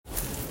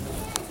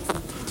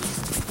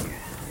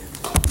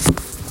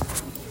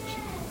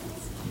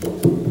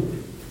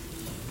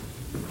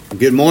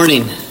Good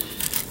morning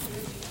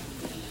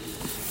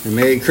and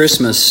Merry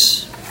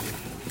Christmas.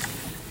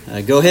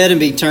 Go ahead and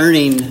be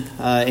turning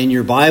in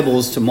your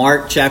Bibles to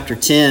Mark chapter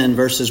 10,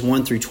 verses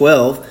 1 through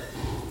 12.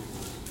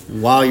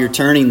 And while you're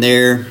turning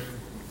there,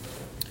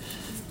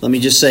 let me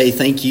just say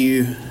thank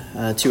you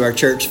to our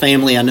church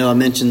family. I know I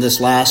mentioned this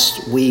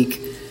last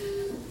week,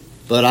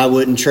 but I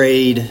wouldn't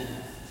trade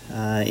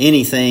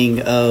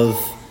anything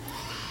of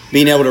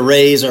being able to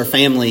raise our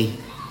family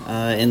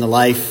in the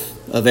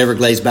life of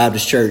Everglades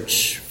Baptist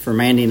Church. For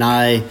Mandy and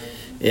I,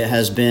 it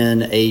has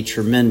been a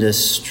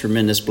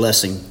tremendous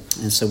blessing.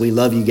 And so we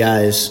love you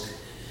guys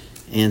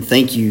and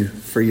thank you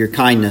for your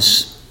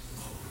kindness.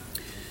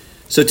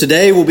 So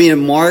today we'll be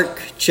in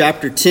Mark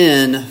chapter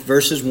 10,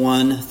 verses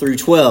 1 through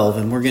 12.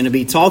 And we're going to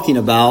be talking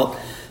about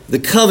the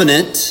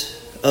covenant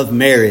of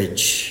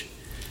marriage.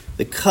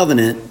 The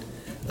covenant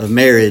of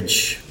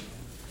marriage.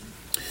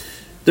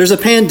 There's a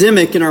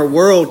pandemic in our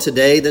world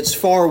today that's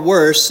far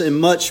worse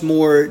and much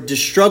more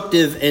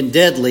destructive and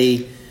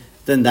deadly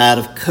than that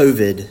of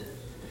COVID.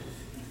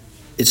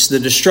 It's the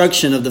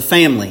destruction of the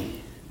family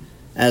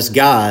as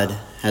God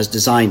has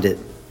designed it.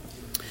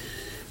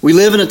 We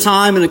live in a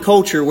time and a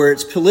culture where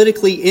it's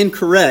politically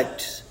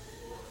incorrect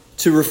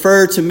to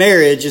refer to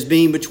marriage as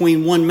being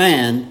between one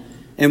man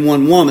and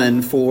one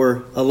woman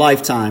for a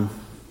lifetime.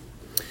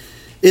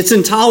 It's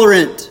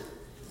intolerant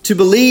to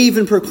believe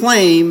and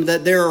proclaim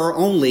that there are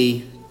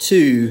only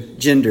two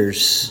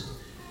genders.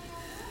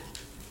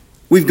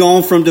 We've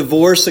gone from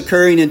divorce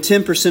occurring in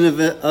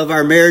 10% of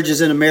our marriages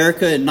in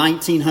America in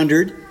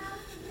 1900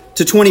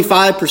 to 25%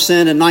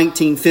 in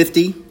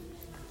 1950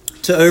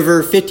 to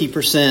over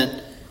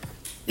 50%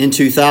 in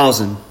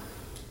 2000.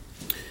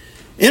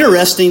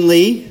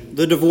 Interestingly,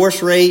 the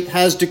divorce rate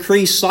has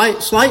decreased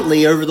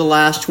slightly over the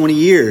last 20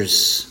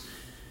 years.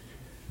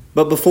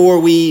 But before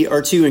we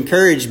are too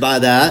encouraged by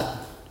that,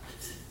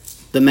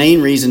 the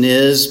main reason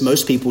is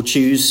most people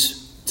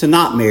choose to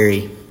not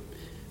marry,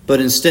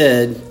 but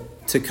instead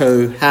to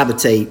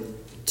cohabitate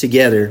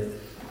together.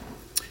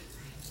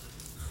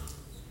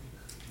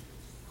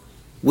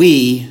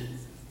 We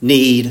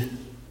need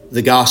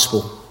the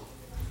gospel.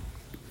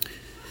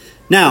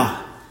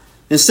 Now,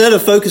 instead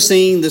of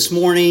focusing this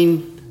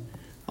morning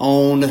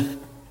on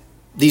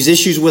these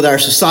issues with our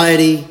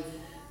society,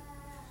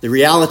 the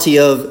reality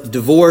of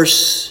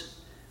divorce,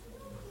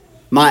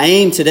 my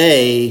aim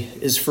today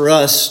is for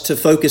us to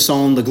focus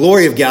on the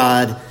glory of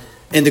God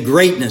and the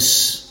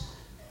greatness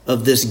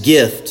of this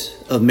gift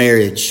of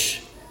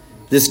marriage,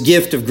 this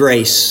gift of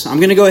grace. I'm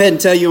going to go ahead and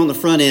tell you on the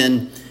front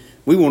end,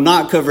 we will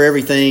not cover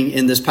everything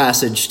in this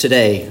passage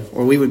today,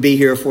 or we would be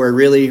here for a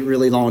really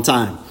long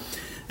time.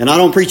 And I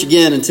don't preach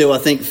again until I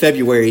think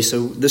February,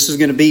 so this is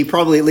going to be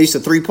probably at least a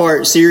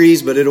 3-part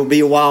series, but it'll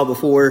be a while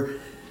before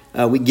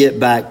we get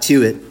back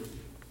to it.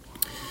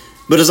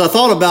 But as I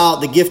thought about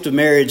the gift of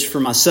marriage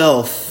for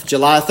myself,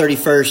 July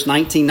 31st,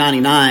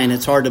 1999,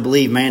 it's hard to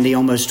believe, Mandy,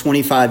 almost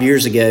 25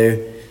 years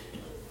ago,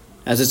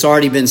 as it's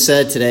already been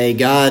said today,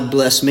 God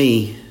blessed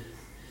me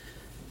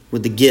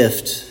with the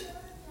gift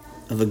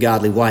of a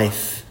godly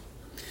wife.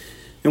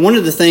 And one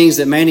of the things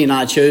that Mandy and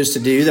I chose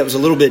to do that was a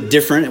little bit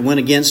different and went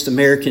against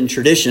American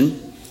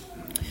tradition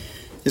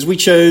is we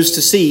chose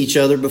to see each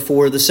other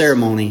before the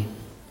ceremony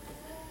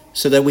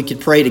so that we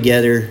could pray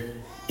together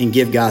and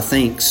give God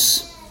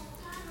thanks.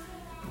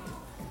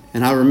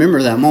 And I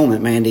remember that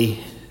moment,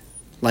 Mandy,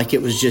 like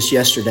it was just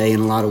yesterday in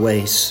a lot of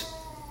ways.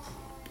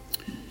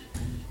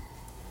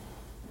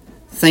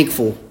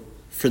 Thankful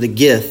for the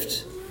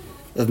gift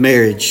of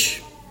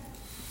marriage.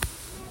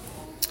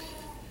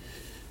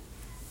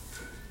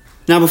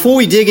 Now, before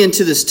we dig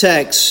into this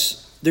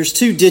text, there's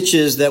two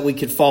ditches that we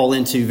could fall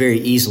into very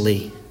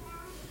easily.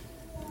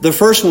 The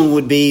first one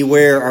would be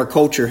where our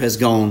culture has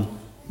gone.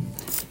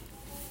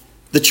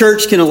 The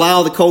church can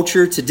allow the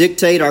culture to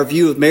dictate our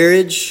view of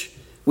marriage.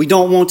 We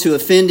don't want to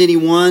offend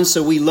anyone,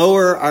 so we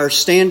lower our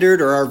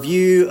standard or our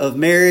view of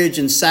marriage,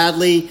 and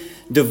sadly,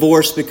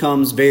 divorce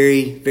becomes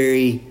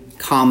very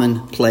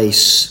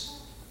commonplace.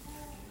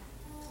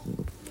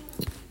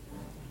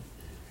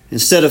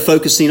 Instead of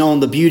focusing on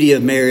the beauty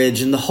of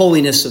marriage and the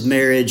holiness of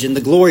marriage and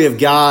the glory of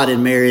God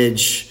in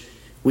marriage,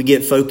 we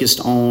get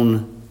focused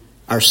on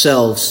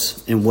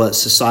ourselves and what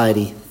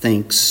society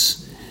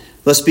thinks.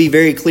 Let's be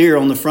very clear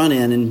on the front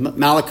end. In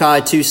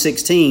Malachi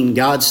 2:16,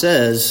 God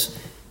says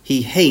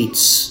He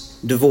hates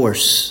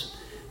divorce.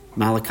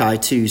 Malachi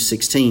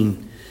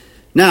 2:16.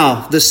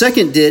 Now, the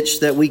second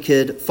ditch that we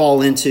could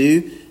fall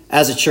into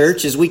as a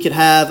church is we could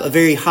have a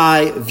very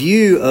high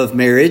view of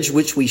marriage,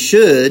 which we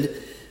should,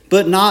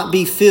 but not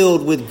be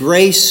filled with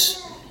grace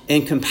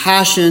and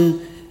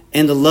compassion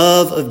and the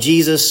love of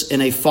Jesus in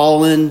a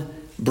fallen,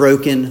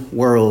 broken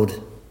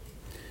world.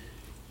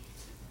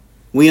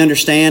 We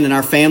understand in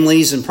our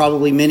families, and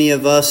probably many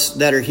of us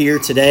that are here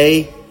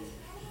today,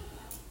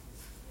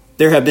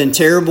 there have been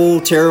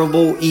terrible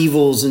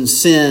evils and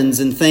sins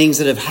and things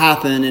that have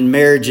happened in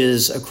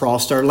marriages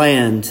across our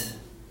land.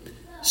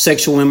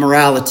 Sexual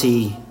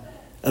immorality,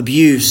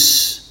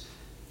 abuse,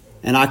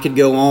 and I could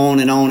go on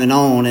and on and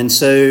on. And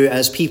so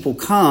as people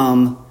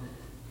come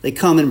they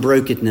come in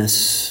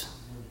brokenness.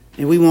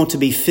 And we want to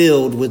be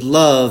filled with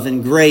love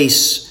and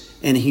grace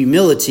and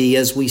humility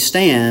as we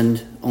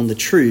stand on the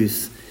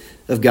truth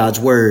of God's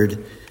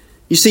word.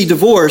 You see,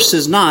 divorce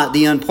is not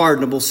the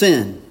unpardonable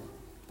sin.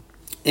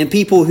 And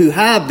people who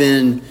have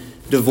been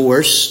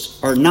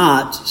divorced are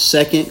not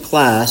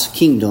second-class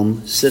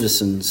kingdom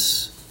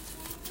citizens.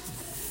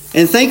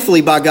 And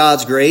thankfully, by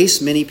God's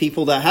grace, many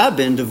people that have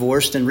been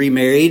divorced and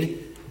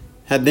remarried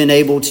have been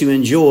able to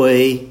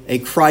enjoy a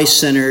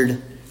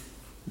Christ-centered,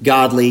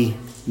 godly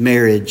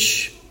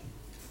marriage.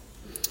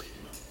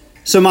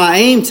 So my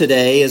aim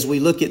today, as we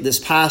look at this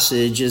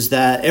passage, is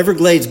that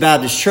Everglades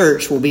Baptist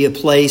Church will be a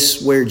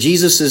place where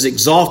Jesus is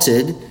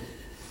exalted,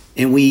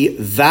 and we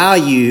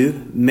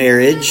value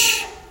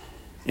marriage,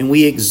 and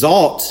we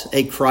exalt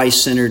a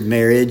Christ-centered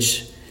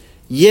marriage.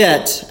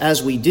 Yet,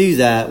 as we do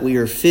that, we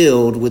are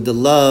filled with the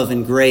love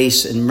and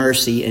grace and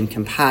mercy and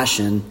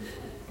compassion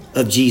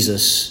of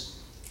Jesus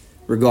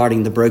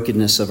regarding the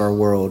brokenness of our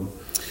world.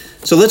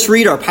 So let's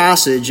read our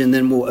passage and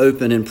then we'll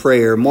open in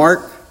prayer.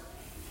 Mark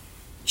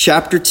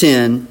chapter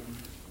 10,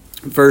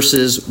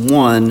 verses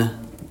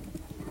 1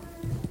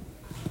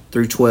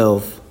 through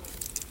 12.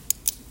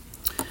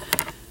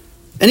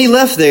 And he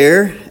left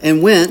there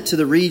and went to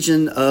the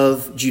region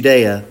of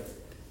Judea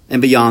and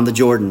beyond the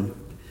Jordan.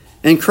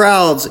 And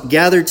crowds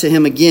gathered to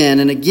him again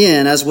and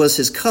again, as was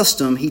his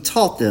custom, he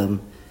taught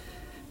them.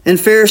 And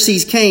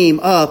Pharisees came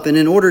up and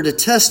in order to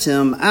test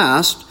him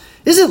asked,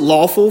 "Is it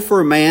lawful for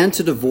a man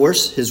to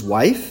divorce his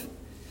wife?"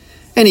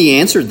 And he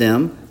answered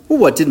them, "Well,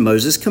 what did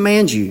Moses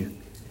command you?"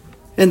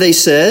 And they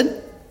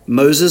said,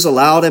 "Moses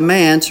allowed a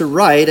man to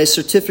write a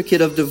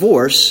certificate of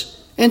divorce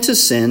and to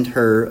send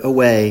her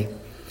away."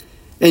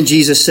 And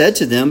Jesus said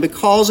to them,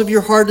 "Because of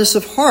your hardness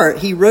of heart,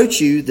 he wrote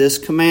you this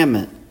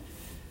commandment.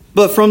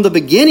 But from the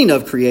beginning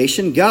of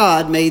creation,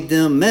 God made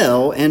them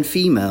male and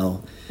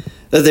female.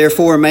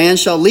 Therefore, a man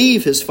shall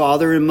leave his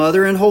father and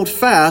mother and hold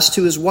fast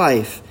to his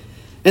wife,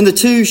 and the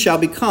two shall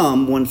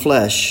become one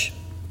flesh.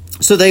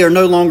 So they are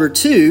no longer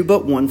two,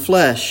 but one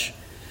flesh.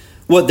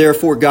 What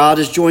therefore God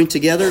has joined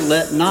together,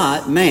 let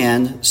not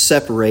man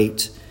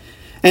separate."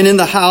 And in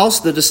the house,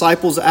 the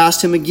disciples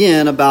asked him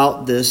again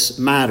about this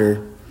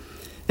matter.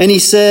 And he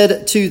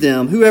said to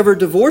them, "Whoever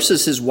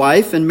divorces his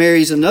wife and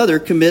marries another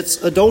commits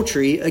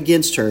adultery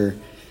against her.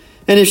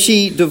 And if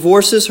she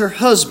divorces her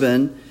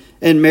husband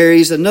and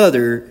marries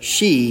another,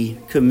 she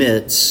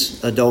commits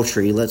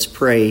adultery." Let's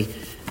pray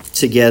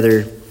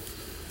together.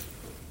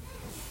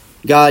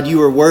 God,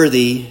 you are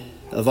worthy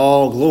of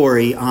all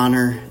glory,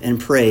 honor, and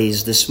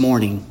praise this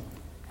morning.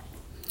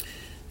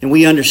 And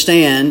we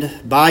understand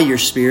by your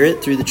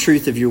Spirit, through the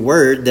truth of your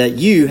word, that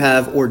you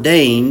have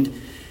ordained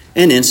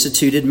and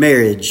instituted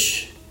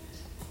marriage.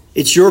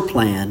 It's your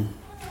plan,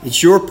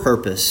 it's your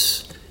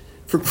purpose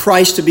for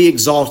Christ to be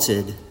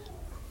exalted,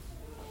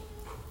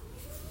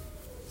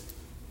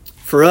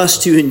 for us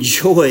to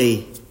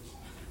enjoy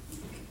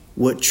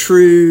what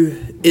true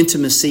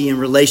intimacy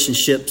and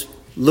relationship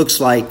looks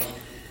like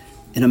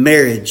in a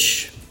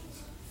marriage.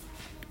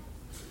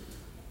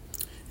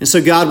 And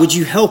so, God, would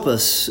you help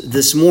us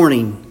this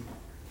morning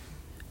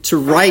to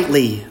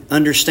rightly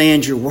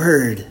understand your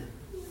word,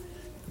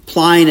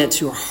 applying it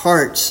to our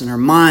hearts and our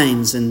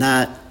minds, and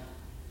that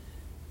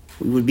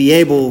we would be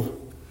able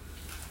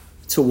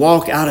to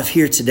walk out of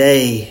here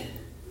today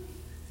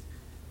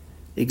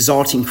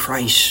exalting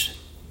Christ,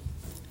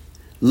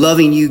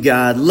 loving you,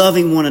 God,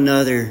 loving one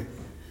another,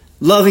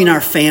 loving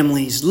our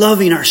families,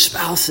 loving our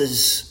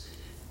spouses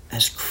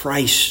as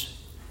Christ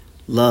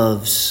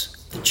loves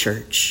the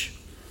church.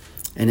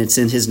 And it's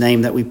in his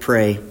name that we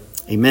pray.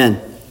 Amen.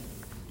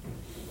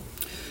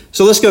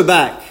 So let's go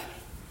back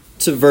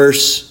to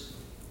verse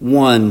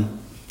 1.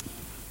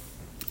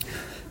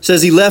 It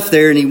says he left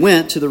there and he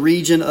went to the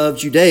region of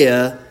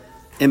Judea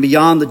and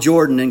beyond the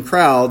Jordan, and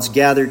crowds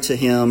gathered to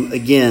him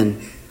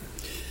again.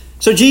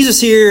 So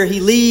Jesus here, he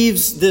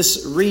leaves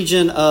this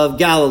region of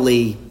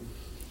Galilee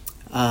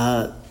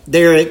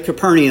there at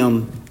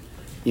Capernaum.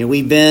 You know,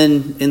 we've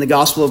been in the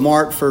Gospel of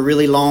Mark for a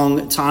really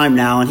long time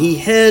now, and he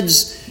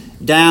heads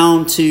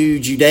down to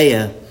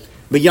Judea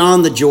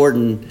beyond the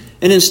Jordan.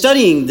 And in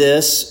studying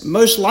this,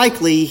 most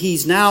likely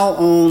he's now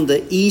on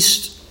the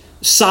east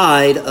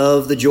side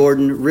of the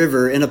Jordan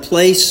River in a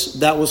place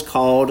that was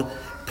called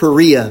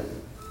Perea.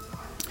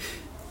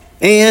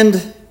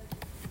 And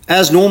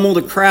as normal,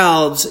 the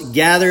crowds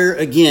gather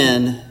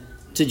again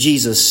to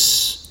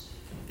Jesus.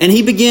 And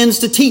he begins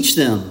to teach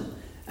them,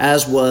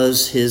 as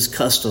was his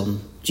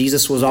custom.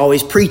 Jesus was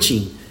always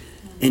preaching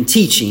and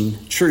teaching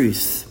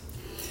truth.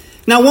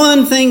 Now,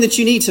 one thing that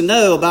you need to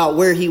know about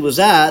where he was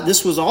at,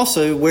 this was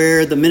also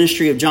where the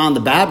ministry of John the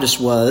Baptist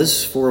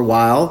was for a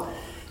while.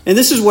 And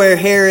this is where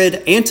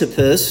Herod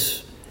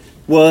Antipas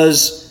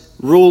was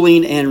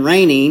ruling and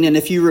reigning. And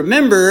if you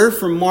remember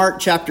from Mark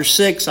chapter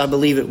 6, I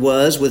believe it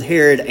was, with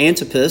Herod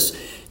Antipas,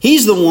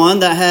 he's the one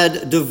that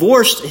had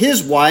divorced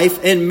his wife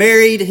and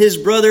married his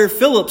brother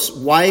Philip's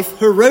wife,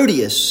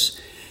 Herodias.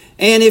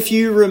 And if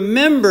you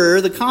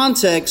remember the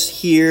context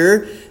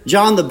here,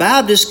 John the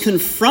Baptist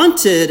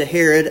confronted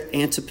Herod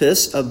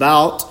Antipas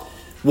about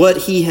what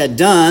he had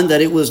done, that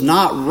it was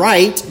not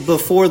right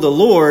before the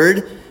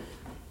Lord.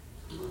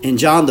 And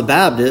John the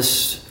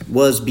Baptist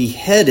was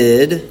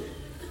beheaded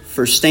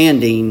for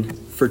standing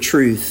for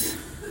truth.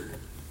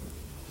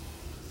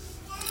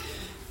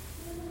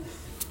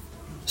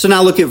 So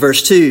now look at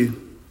verse 2.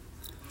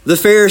 The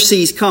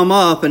Pharisees come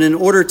up, and in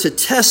order to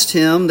test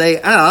him,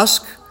 they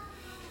ask,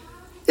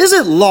 "Is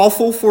it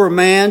lawful for a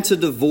man to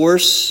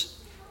divorce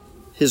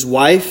his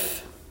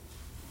wife?"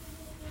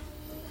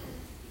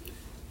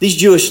 These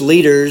Jewish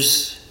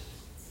leaders,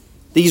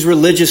 these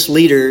religious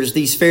leaders,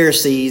 these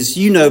Pharisees,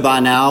 you know by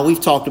now, we've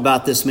talked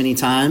about this many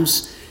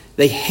times,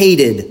 they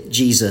hated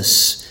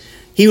Jesus.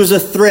 He was a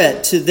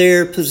threat to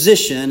their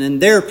position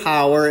and their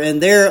power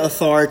and their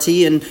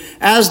authority. And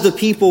as the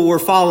people were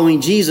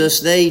following Jesus,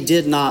 they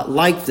did not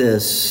like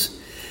this.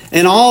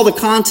 And all the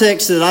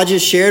context that I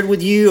just shared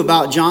with you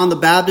about John the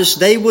Baptist,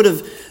 they would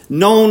have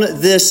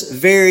known this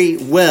very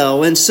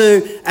well. And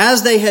so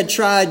as they had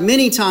tried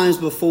many times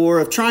before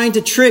of trying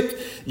to trick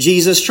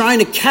Jesus, trying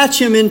to catch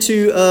him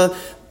into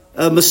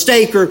a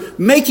mistake or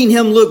making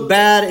him look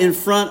bad in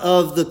front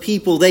of the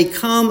people, they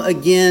come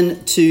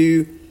again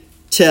to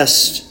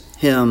test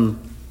him.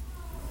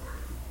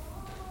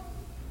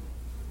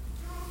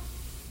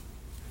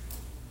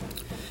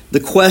 The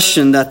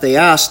question that they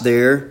asked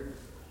there,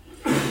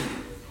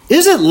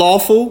 is it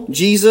lawful,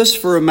 Jesus,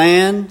 for a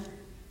man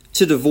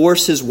to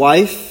divorce his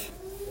wife?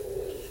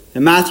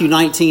 And Matthew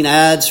 19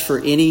 adds, for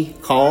any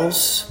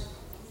cause.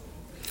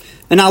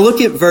 And now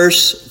look at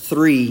verse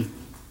 3.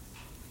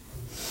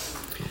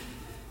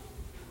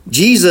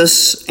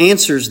 Jesus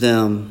answers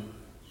them,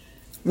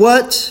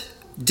 "What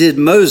did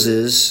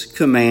Moses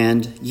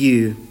command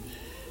you?"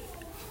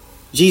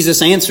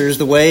 Jesus answers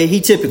the way he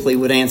typically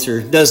would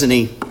answer, doesn't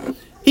he?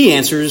 He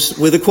answers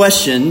with a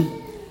question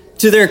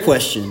to their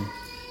question.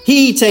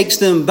 He takes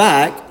them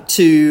back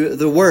to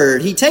the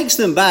Word. He takes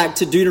them back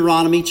to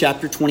Deuteronomy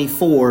chapter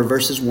 24,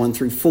 verses 1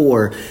 through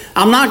 4.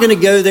 I'm not going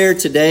to go there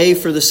today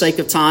for the sake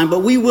of time, but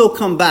we will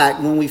come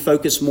back when we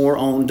focus more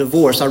on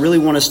divorce. I really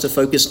want us to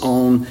focus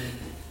on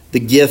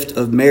the gift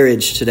of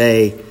marriage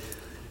today.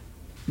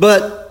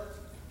 But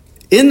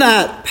in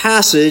that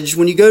passage,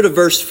 when you go to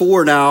verse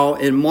 4 now,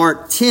 in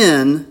Mark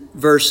 10,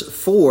 verse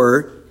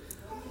 4,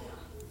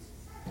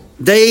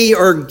 they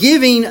are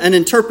giving an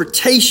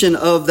interpretation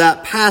of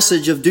that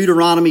passage of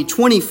Deuteronomy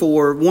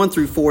 24, 1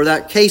 through 4,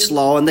 that case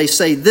law, and they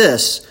say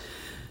this.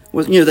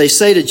 They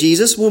say to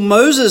Jesus, "Well,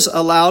 Moses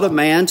allowed a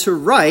man to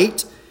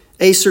write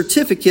a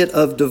certificate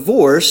of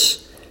divorce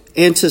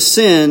and to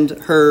send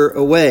her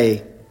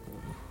away."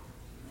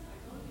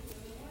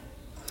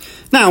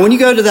 Now, when you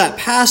go to that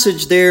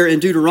passage there in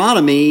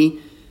Deuteronomy,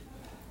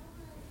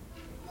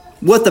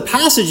 what the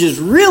passage is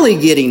really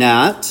getting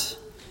at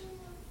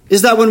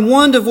is that when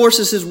one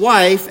divorces his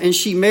wife and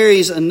she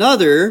marries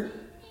another,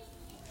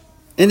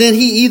 and then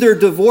he either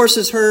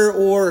divorces her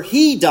or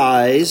he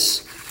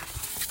dies,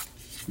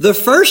 the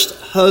first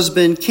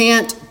husband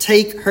can't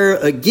take her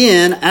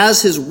again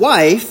as his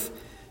wife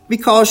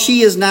because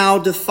she is now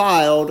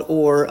defiled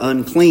or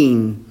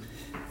unclean.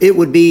 It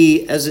would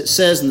be, as it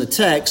says in the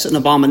text, an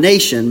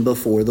abomination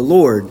before the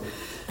Lord.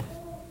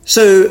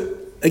 So,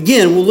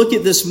 again, we'll look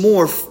at this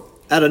more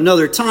at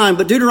another time,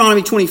 but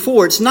Deuteronomy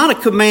 24, it's not a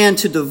command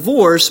to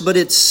divorce, but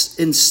it's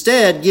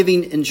instead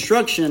giving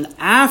instruction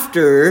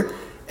after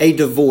a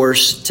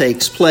divorce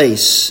takes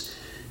place.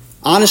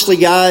 Honestly,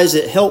 guys,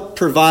 it helped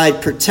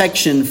provide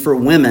protection for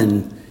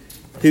women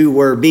who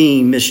were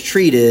being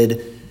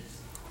mistreated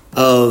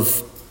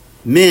of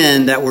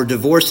men that were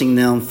divorcing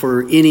them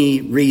for any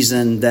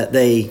reason that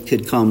they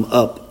could come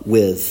up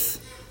with.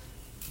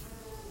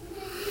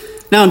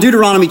 Now, in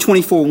Deuteronomy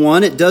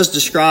 24:1, it does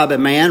describe a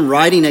man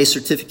writing a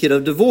certificate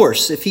of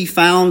divorce if he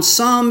found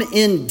some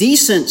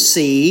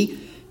indecency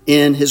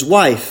in his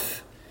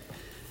wife.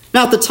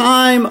 Now, at the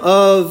time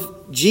of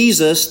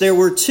Jesus, there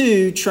were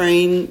two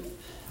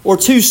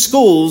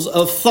schools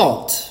of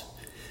thought.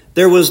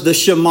 There was the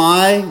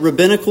Shammai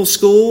rabbinical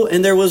school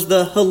and there was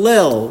the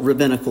Hillel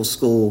rabbinical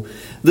school.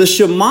 The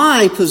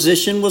Shammai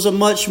position was a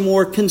much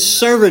more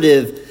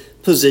conservative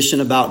position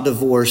about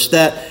divorce,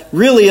 that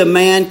really a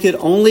man could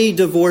only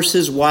divorce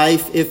his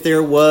wife if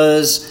there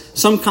was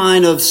some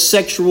kind of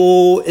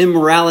sexual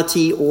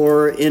immorality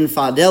or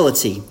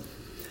infidelity.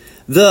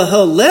 The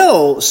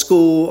Hillel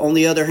school, on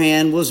the other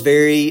hand, was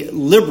very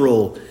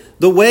liberal.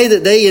 The way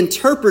that they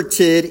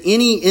interpreted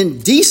any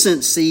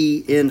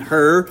indecency in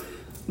her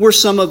were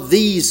some of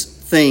these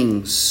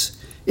things.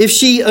 If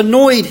she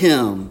annoyed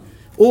him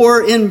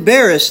or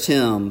embarrassed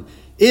him,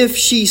 if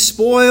she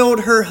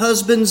spoiled her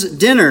husband's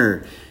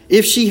dinner,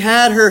 if she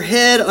had her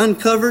head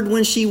uncovered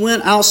when she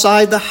went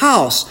outside the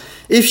house,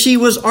 if she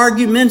was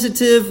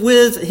argumentative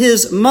with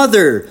his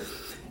mother,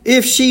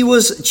 if she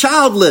was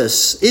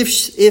childless,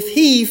 if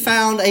he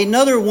found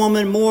another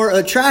woman more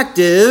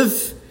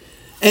attractive,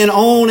 and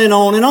on and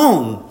on and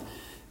on.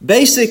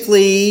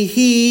 Basically,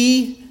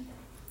 he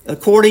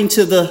according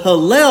to the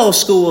Hillel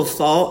school of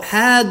thought,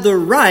 had the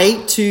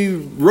right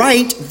to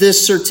write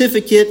this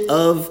certificate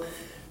of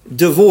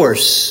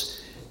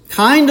divorce.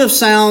 Kind of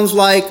sounds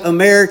like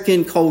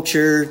American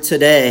culture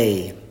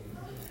today,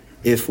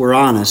 if we're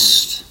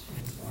honest.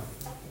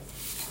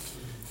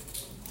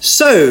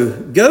 So,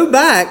 go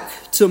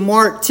back to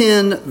Mark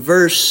 10,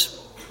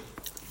 verse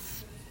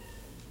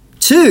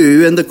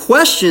 2, and the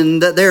question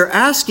that they're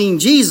asking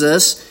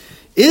Jesus,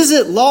 is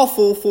it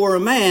lawful for a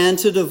man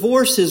to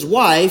divorce his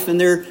wife? And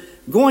they're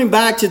going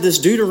back to this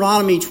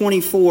Deuteronomy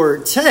 24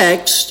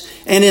 text.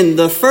 And in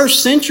the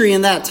first century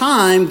in that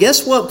time,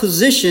 guess what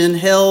position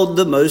held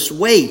the most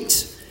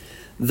weight?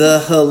 The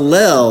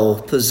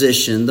Hillel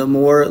position, the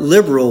more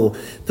liberal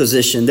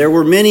position. There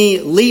were many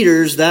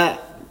leaders that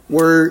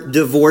were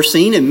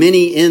divorcing, and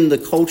many in the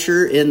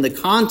culture, in the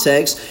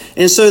context.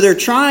 And so they're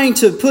trying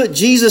to put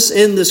Jesus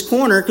in this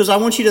corner, because I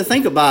want you to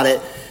think about it.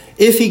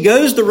 If he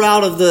goes the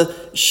route of the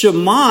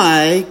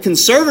Shammai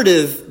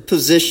conservative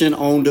position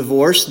on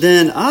divorce,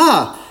 then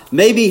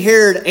maybe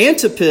Herod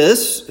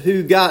Antipas,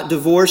 who got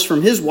divorced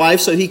from his wife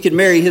so he could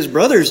marry his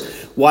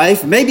brother's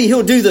wife, maybe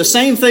he'll do the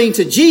same thing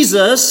to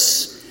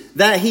Jesus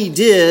that he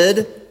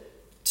did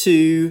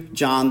to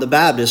John the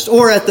Baptist.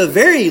 Or at the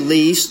very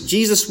least,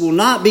 Jesus will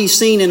not be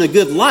seen in a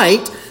good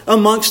light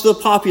amongst the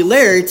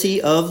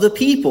popularity of the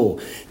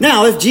people.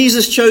 Now, if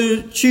Jesus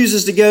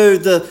chooses to go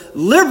the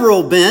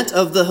liberal bent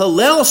of the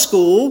Hillel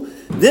school,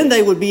 then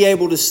they would be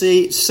able to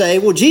say,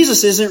 well,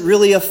 Jesus isn't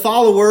really a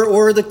follower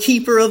or the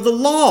keeper of the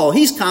law.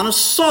 He's kind of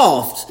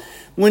soft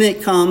when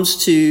it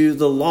comes to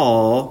the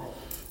law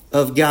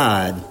of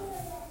God.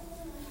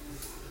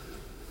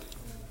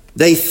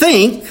 They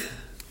think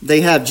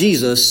they have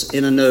Jesus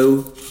in a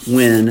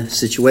no-win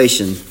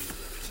situation.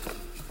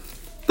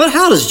 But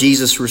how does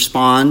Jesus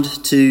respond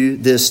to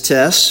this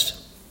test?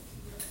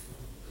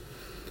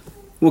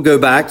 We'll go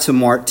back to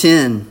Mark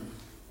 10.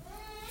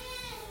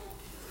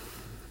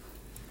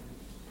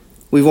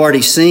 We've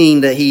already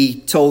seen that he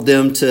told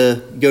them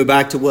to go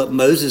back to what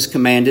Moses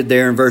commanded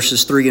there in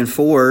verses 3 and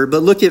 4.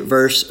 But look at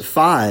verse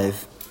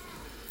 5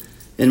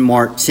 in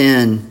Mark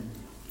 10.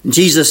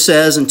 Jesus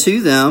says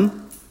unto them,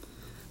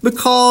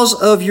 because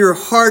of your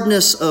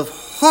hardness of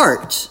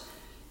heart,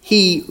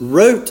 he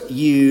wrote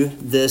you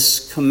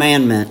this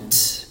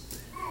commandment.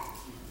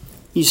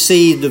 You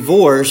see,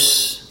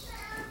 divorce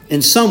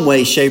in some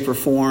way, shape, or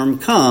form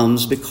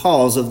comes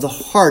because of the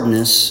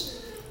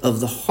hardness of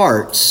the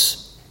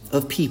hearts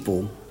of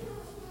people.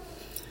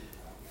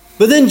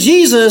 But then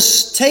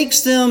Jesus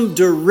takes them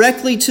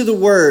directly to the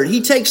Word.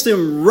 He takes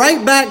them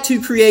right back to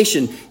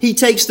creation. He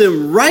takes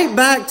them right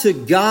back to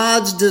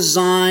God's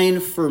design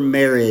for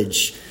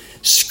marriage.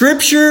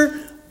 Scripture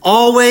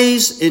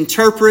always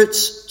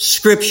interprets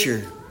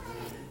Scripture.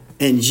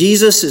 And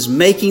Jesus is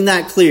making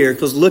that clear,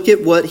 because look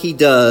at what he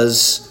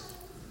does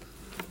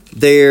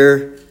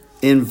there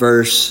in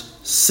verse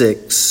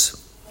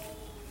 6.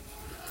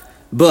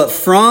 But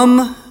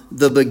from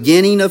the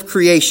beginning of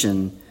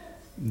creation,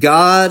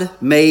 God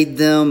made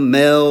them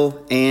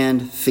male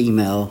and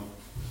female.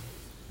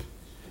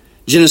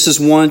 Genesis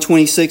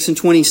 1:26 and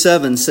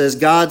 27 says,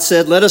 God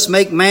said, let us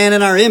make man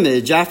in our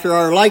image, after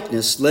our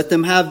likeness. Let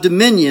them have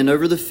dominion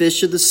over the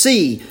fish of the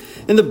sea,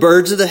 and the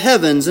birds of the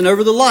heavens, and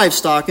over the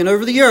livestock, and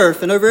over the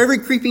earth, and over every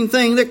creeping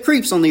thing that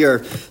creeps on the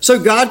earth.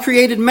 So God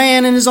created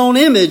man in his own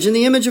image. In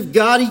the image of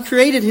God he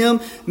created him.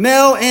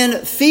 Male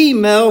and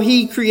female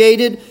he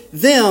created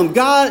them.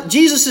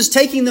 Jesus is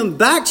taking them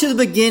back to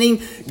the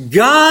beginning.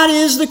 God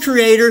is the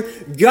creator.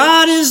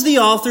 God is the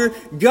author.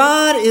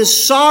 God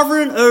is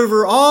sovereign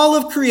over all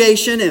of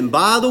creation. And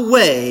by the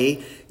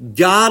way,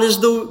 God is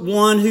the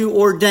one who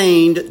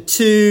ordained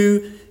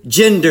two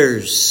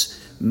genders,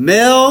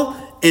 male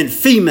and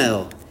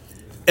female.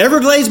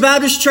 Everglades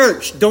Baptist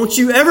Church, don't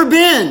you ever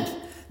bend.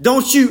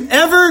 Don't you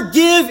ever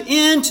give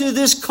in to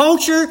this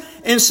culture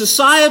and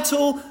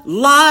societal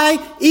lie,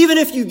 even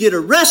if you get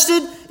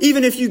arrested,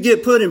 even if you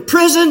get put in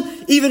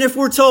prison, even if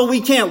we're told we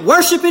can't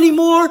worship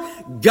anymore.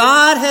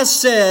 God has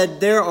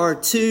said there are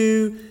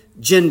two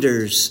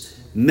genders,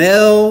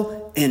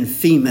 male and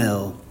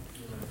female.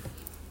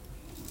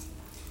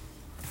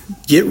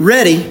 Get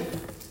ready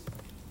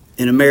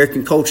in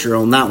American culture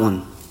on that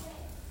one.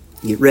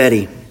 Get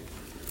ready.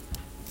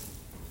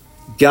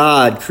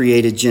 God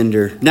created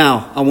gender.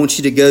 Now, I want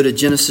you to go to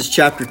Genesis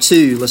chapter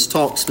 2. Let's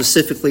talk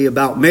specifically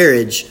about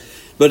marriage.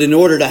 But in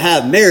order to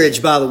have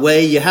marriage, by the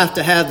way, you have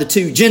to have the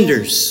two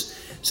genders.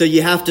 So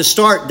you have to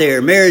start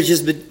there. Marriage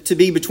is to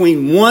be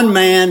between one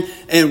man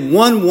and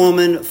one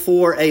woman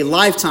for a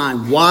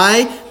lifetime.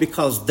 Why?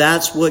 Because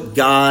that's what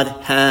God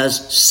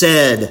has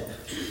said.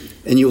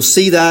 And you'll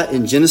see that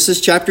in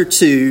Genesis chapter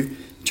 2.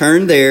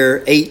 Turn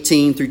there,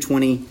 18 through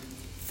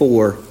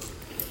 24.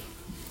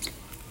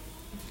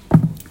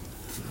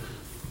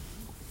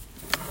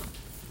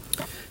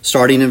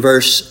 Starting in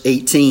verse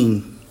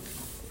 18,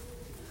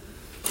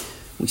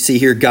 we see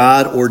here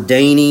God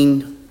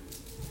ordaining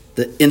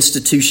the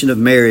institution of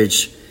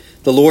marriage.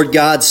 The Lord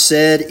God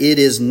said, it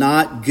is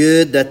not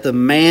good that the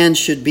man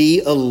should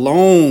be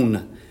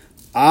alone.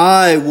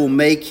 I will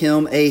make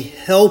him a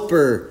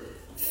helper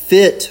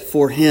fit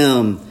for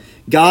him.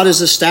 God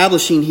is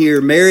establishing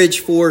here marriage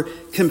for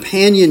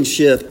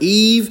companionship.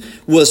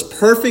 Eve was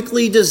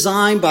perfectly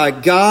designed by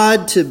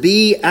God to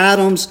be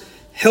Adam's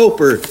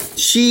helper.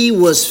 She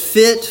was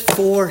fit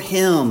for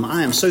him.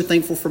 I am so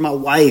thankful for my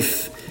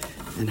wife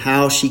and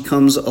how she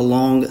comes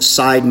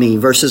alongside me.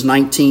 Verses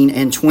 19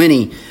 and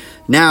 20.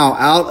 Now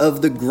out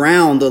of the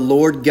ground the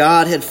Lord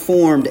God had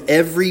formed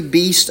every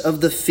beast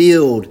of the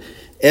field,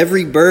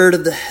 every bird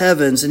of the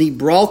heavens, and he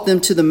brought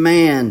them to the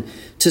man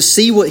to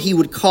see what he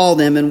would call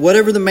them. And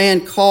whatever the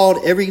man called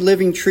every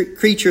living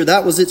creature,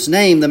 that was its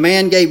name. The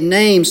man gave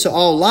names to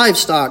all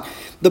livestock,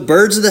 the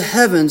birds of the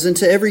heavens, and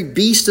to every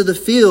beast of the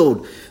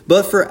field.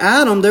 But for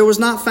Adam there was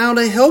not found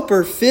a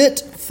helper fit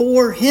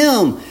for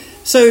him.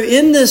 So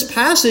in this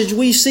passage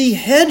we see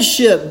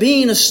headship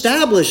being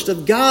established,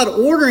 of God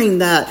ordering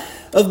that,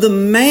 of the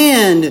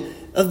man,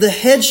 of the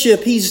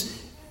headship. He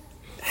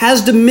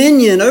has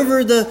dominion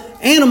over the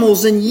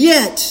animals, and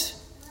yet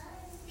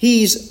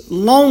he's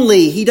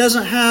lonely. He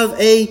doesn't have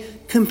a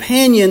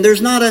companion.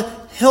 There's not a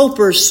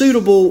helper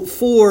suitable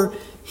for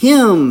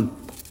him.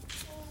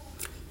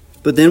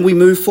 But then we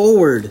move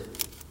forward.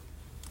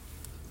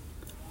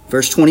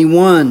 Verse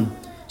 21.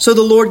 So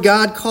the Lord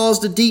God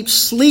caused a deep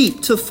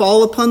sleep to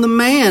fall upon the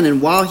man,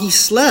 and while he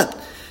slept,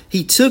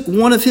 he took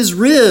one of his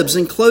ribs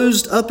and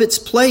closed up its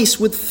place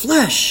with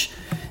flesh.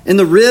 And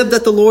the rib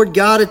that the Lord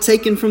God had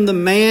taken from the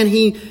man,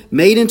 he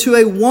made into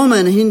a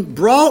woman, and he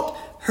brought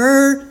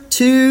her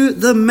to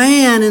the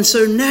man. And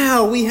so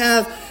now we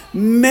have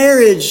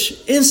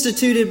marriage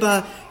instituted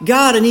by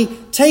God, and he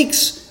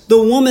takes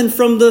the woman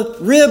from the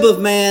rib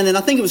of man. And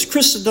I think it was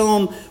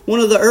Chrysostom,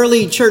 one of the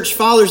early church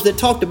fathers, that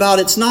talked about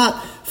it's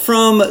not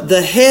from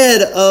the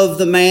head of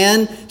the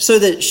man so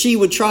that she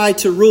would try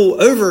to rule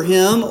over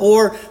him,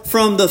 or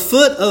from the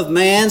foot of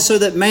man so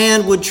that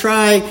man would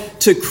try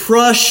to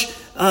crush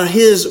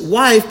his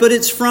wife, but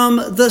it's from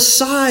the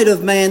side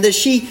of man that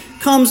she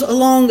comes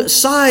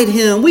alongside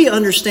him. We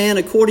understand,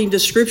 according to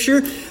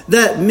Scripture,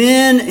 that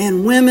men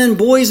and women,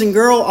 boys and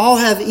girls, all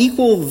have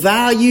equal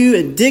value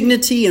and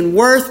dignity and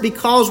worth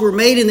because we're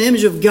made in the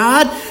image of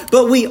God.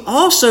 But we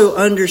also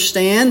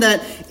understand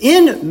that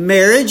in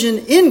marriage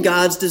and in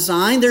God's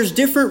design, there's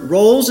different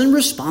roles and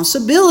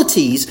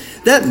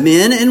responsibilities that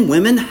men and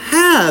women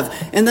have,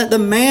 and that the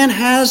man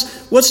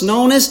has what's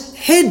known as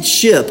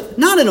headship,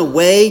 not in a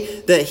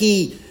way that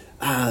he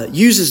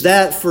uses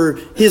that for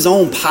his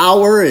own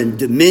power and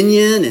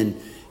dominion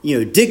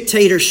and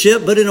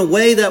dictatorship, but in a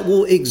way that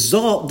will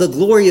exalt the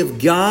glory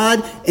of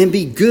God and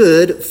be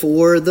good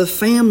for the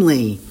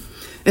family.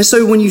 And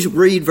so when you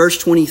read verse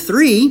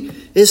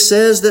 23, it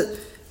says that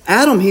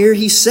Adam here,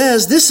 he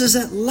says, this is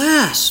at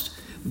last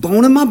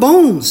bone of my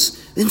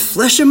bones and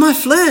flesh of my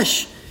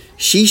flesh.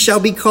 She shall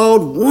be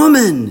called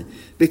woman,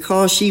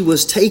 because she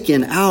was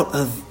taken out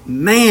of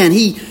man.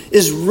 He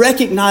is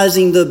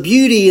recognizing the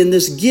beauty and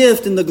this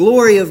gift and the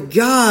glory of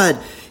God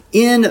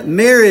in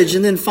marriage.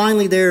 And then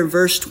finally there in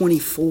verse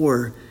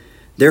 24,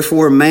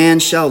 therefore a man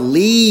shall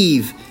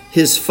leave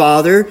his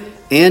father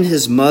and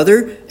his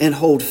mother and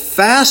hold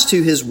fast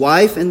to his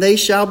wife, and they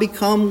shall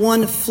become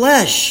one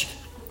flesh.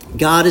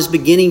 God is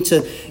beginning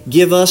to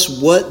give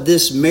us what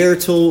this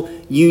marital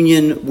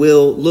union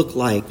will look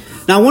like.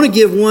 Now I want to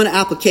give one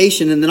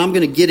application, and then I'm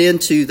going to get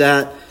into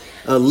that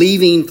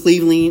leaving,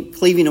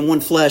 cleaving in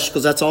one flesh,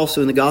 because that's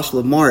also in the Gospel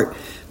of Mark.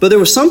 But there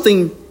was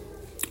something,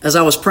 as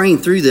I was praying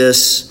through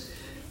this,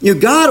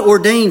 God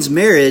ordains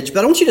marriage,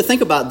 but I want you to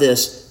think about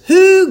this.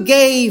 Who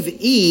gave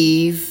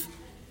Eve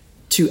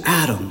to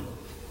Adam?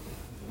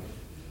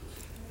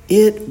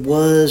 It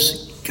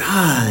was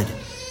God.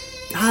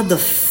 God the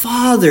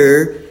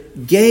Father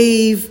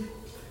gave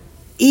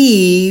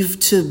Eve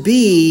to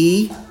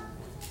be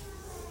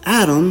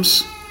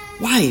Adam's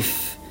wife.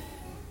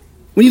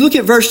 When you look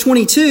at verse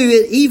 22,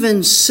 it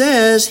even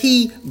says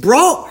he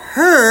brought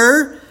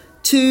her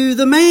to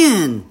the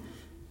man.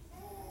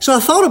 So I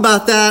thought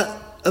about that,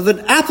 of an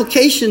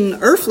application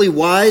earthly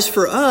wise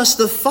for us.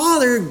 The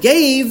Father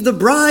gave the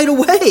bride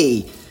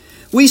away.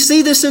 We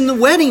see this in the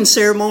wedding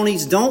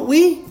ceremonies, don't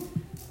we?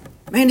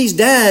 Mandy's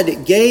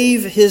dad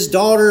gave his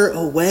daughter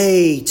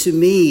away to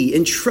me,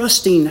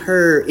 entrusting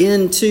her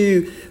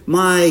into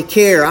my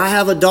care. I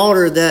have a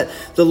daughter that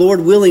the Lord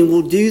willing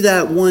will do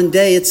that one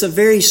day. It's a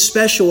very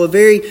special, a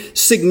very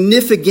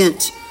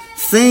significant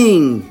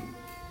thing.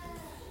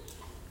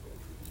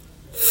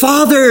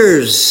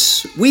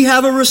 Fathers, we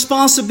have a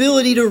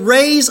responsibility to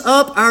raise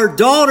up our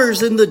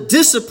daughters in the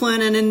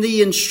discipline and in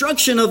the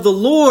instruction of the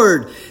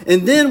Lord.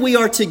 And then we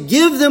are to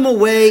give them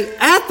away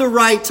at the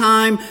right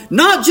time,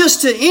 not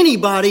just to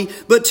anybody,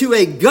 but to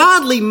a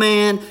godly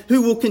man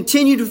who will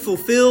continue to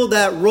fulfill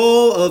that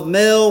role of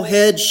male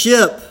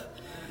headship.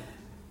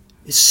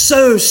 It's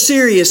so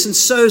serious and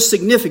so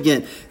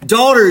significant.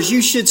 Daughters,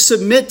 you should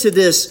submit to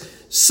this.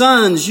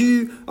 Sons,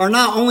 you are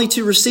not only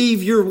to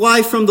receive your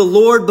wife from the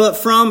Lord, but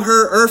from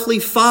her earthly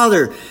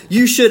father.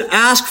 You should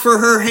ask for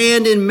her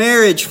hand in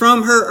marriage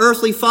from her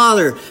earthly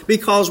father,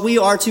 because we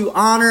are to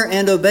honor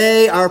and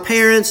obey our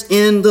parents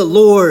in the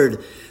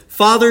Lord.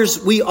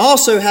 Fathers, we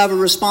also have a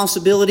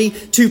responsibility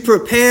to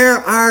prepare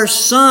our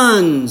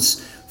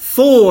sons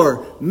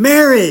for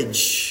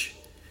marriage.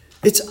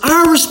 It's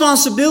our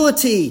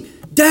responsibility,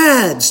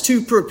 dads,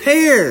 to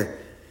prepare.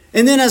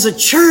 And then as a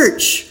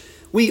church,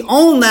 we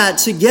own that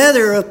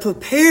together of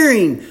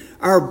preparing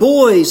our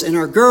boys and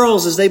our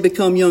girls as they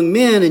become young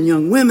men and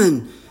young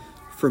women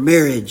for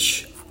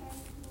marriage.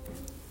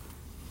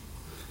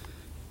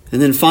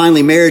 And then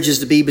finally, marriage is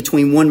to be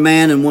between one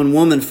man and one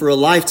woman for a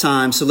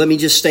lifetime. So let me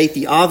just state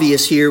the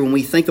obvious here when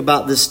we think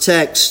about this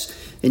text.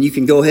 And you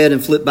can go ahead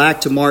and flip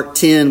back to Mark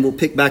 10. We'll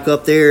pick back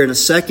up there in a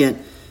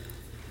second.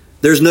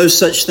 There's no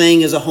such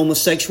thing as a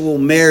homosexual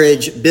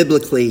marriage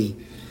biblically.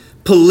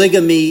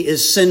 Polygamy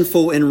is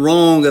sinful and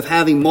wrong of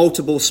having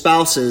multiple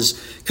spouses.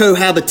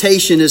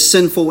 Cohabitation is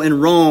sinful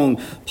and wrong.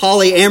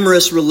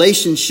 Polyamorous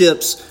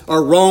relationships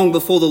are wrong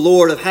before the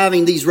Lord, of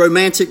having these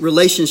romantic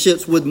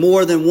relationships with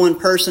more than one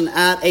person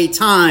at a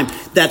time.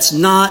 That's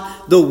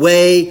not the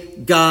way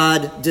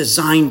God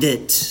designed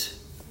it.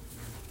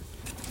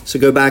 So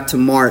go back to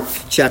Mark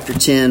chapter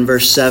 10,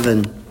 verse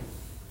 7.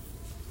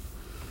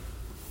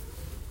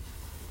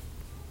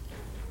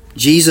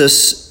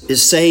 Jesus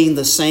is saying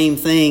the same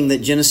thing that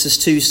Genesis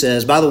 2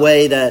 says. By the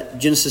way, that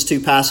Genesis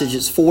 2 passage,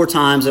 it's 4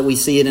 times that we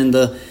see it in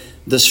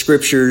the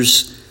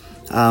scriptures.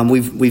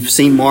 We've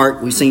seen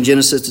Mark, we've seen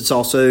Genesis. It's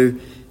also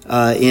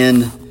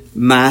in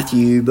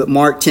Matthew. But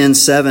Mark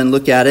 10:7,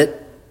 look at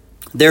it.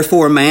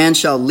 Therefore a man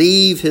shall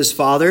leave his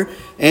father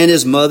and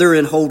his mother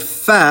and hold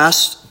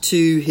fast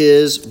to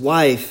his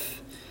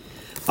wife.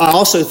 I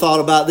also thought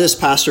about this,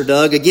 Pastor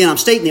Doug. Again, I'm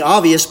stating the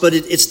obvious, but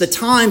it's the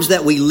times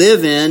that we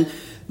live in.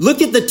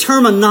 Look at the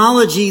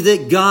terminology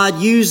that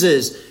God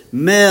uses.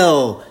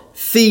 Male,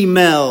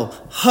 female,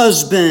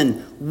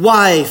 husband,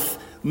 wife,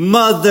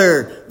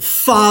 mother,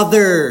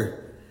 father.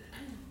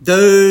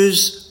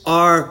 Those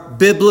are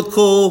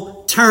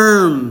biblical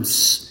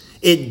terms.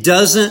 It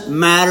doesn't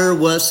matter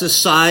what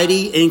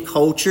society and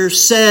culture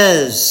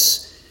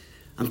says.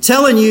 I'm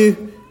telling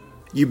you,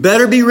 you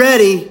better be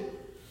ready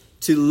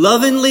to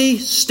lovingly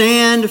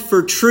stand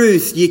for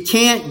truth. You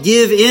can't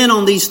give in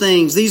on these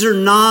things. These are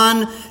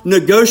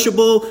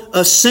non-negotiable,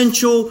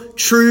 essential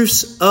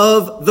truths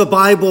of the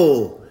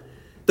Bible.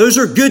 Those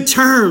are good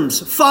terms.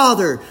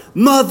 Father,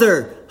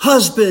 mother,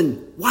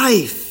 husband,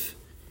 wife.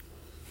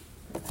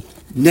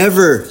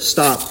 Never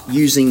stop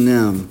using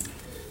them.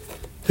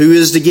 Who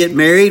is to get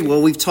married?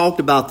 Well, we've talked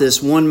about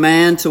this. One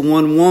man to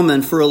one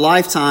woman for a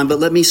lifetime. But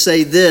let me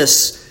say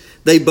this.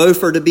 They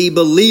both are to be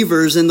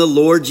believers in the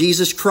Lord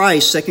Jesus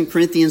Christ. 2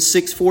 Corinthians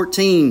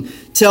 6:14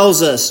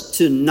 tells us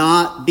to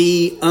not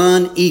be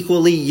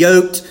unequally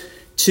yoked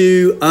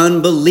to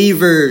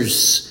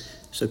unbelievers.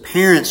 So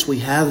parents, we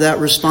have that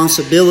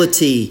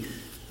responsibility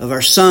of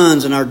our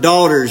sons and our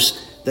daughters,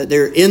 that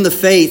they're in the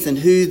faith, and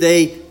who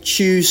they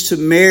choose to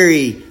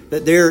marry,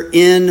 that they're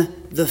in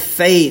the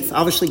faith.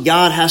 Obviously,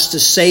 God has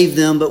to save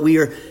them, but we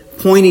are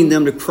pointing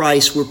them to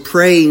Christ. We're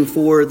praying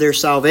for their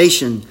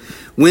salvation.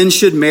 When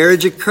should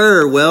marriage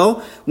occur?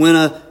 Well, when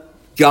a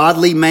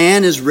godly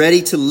man is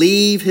ready to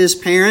leave his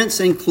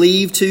parents and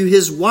cleave to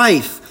his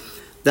wife.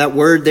 That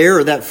word there,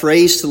 or that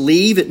phrase to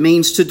leave, it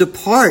means to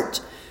depart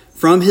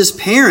from his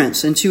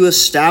parents and to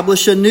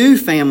establish a new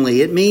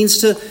family. It means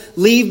to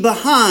leave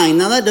behind.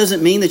 Now, that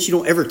doesn't mean that you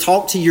don't ever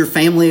talk to your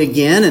family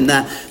again, and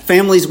that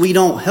families, we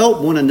don't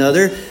help one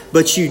another.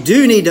 But you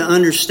do need to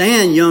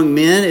understand, young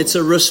men, it's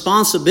a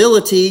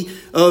responsibility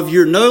of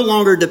you're no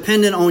longer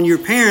dependent on your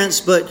parents,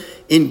 but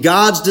in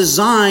God's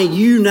design,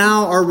 you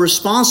now are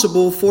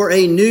responsible for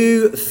a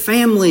new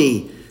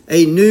family,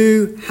 a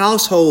new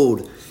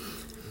household.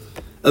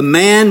 A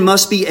man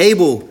must be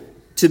able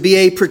to be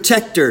a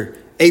protector,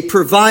 a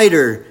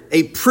provider,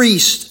 a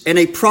priest, and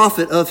a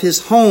prophet of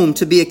his home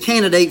to be a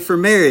candidate for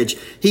marriage.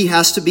 He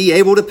has to be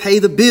able to pay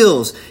the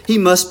bills. He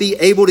must be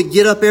able to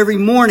get up every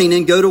morning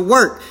and go to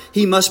work.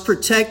 He must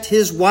protect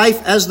his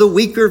wife as the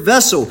weaker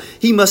vessel.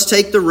 He must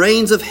take the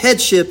reins of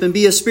headship and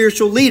be a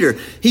spiritual leader.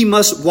 He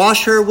must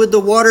wash her with the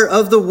water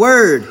of the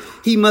word.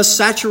 He must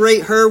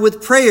saturate her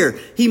with prayer.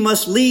 He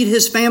must lead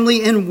his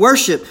family in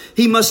worship.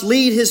 He must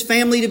lead his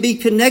family to be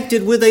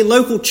connected with a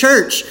local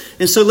church.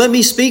 And so let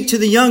me speak to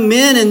the young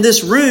men in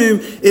this room.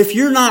 If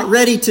you're not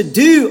ready to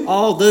do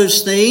all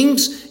those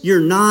things,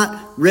 you're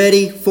not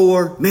ready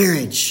for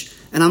marriage.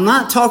 And I'm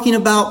not talking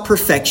about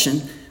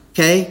perfection,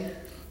 okay?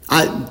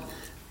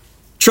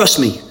 Trust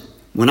me,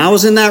 when I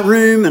was in that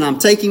room and I'm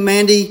taking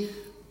Mandy,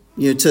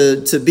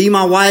 to be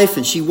my wife,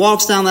 and she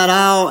walks down that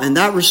aisle, and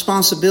that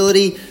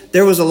responsibility,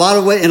 there was in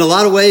a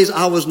lot of ways,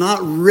 I was not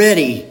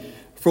ready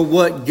for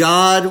what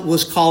God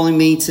was calling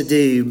me to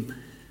do.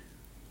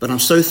 But I'm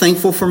so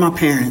thankful for my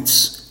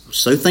parents. I'm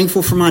so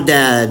thankful for my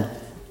dad.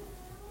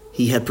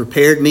 He had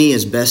prepared me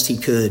as best he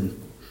could.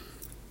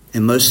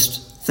 And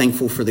most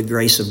thankful for the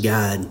grace of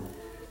God.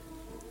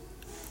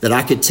 that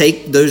I could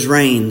take those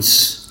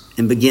reins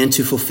and begin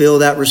to fulfill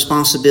that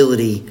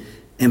responsibility,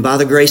 and by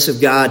the grace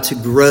of God to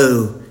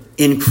grow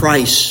in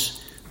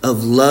Christ,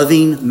 of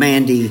loving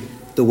Mandy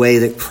the way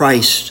that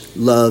Christ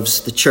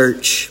loves the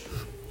church.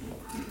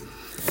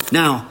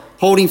 Now,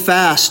 holding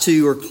fast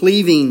to or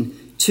cleaving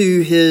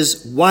to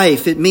his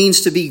wife, it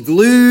means to be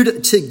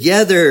glued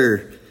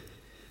together.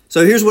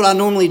 So here's what I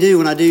normally do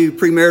when I do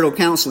premarital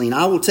counseling.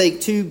 I will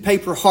take 2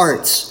 paper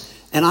hearts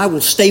and I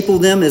will staple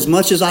them as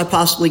much as I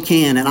possibly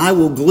can, and I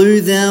will glue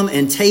them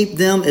and tape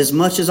them as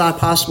much as I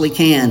possibly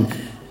can.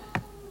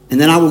 And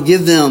then I will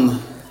give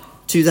them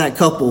to that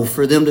couple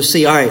for them to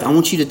see, all right, I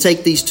want you to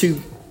take these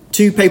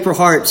two paper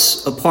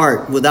hearts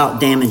apart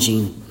without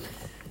damaging.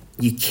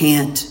 You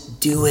can't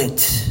do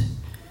it.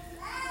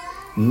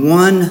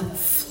 One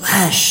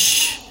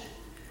flesh.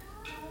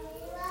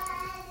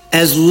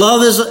 As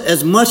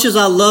much as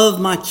I love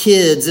my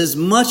kids, as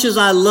much as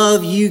I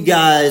love you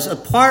guys,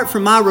 apart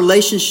from my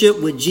relationship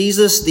with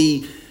Jesus,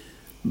 the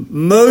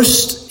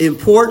most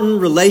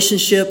important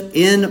relationship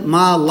in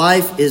my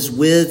life is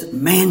with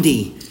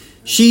Mandy.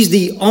 She's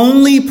the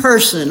only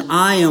person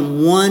I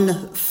am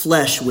one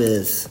flesh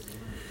with.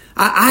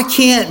 I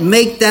can't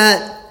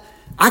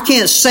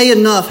say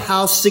enough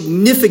how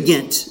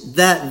significant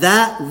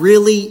that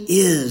really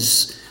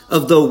is,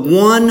 of the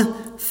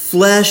one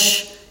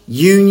flesh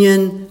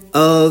union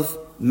of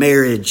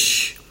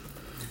marriage.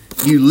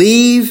 You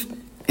leave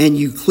and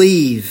you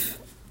cleave.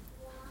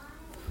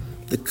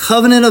 The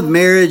covenant of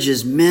marriage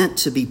is meant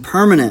to be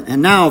permanent.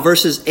 And now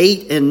verses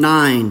 8 and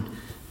 9.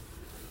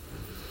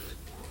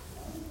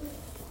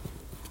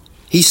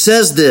 He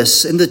says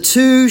this, and the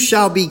two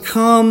shall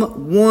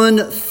become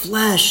one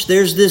flesh.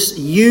 There's this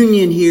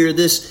union here,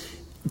 this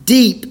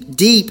deep,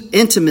 deep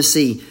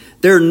intimacy.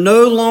 They're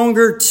no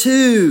longer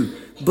two,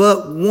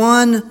 but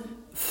one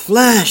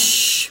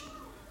flesh.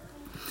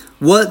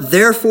 What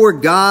therefore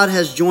God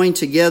has joined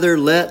together,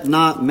 let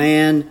not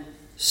man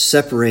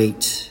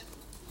separate.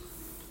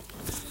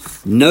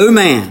 No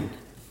man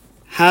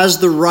has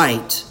the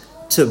right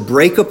to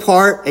break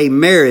apart a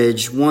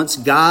marriage once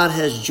God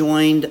has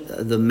joined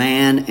the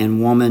man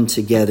and woman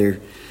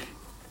together.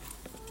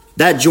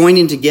 That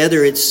joining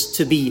together, it's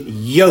to be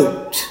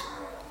yoked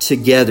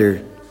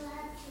together.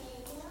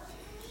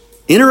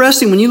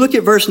 Interesting, when you look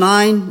at verse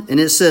 9 and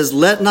it says,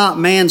 let not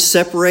man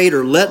separate,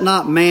 or let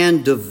not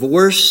man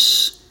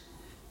divorce.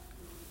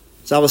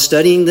 As I was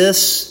studying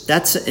this,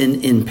 that's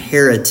an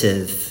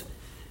imperative.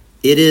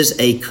 It is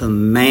a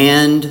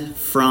command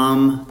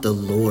from the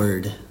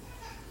Lord.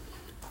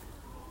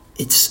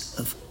 It's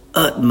of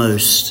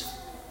utmost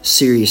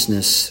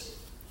seriousness.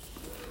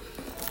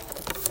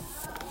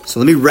 So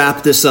let me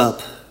wrap this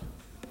up,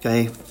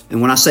 okay?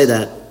 And when I say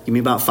that, give me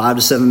about 5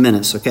 to 7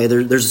 minutes, okay?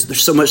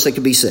 There's so much that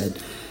could be said.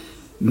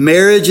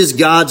 Marriage is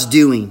God's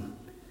doing.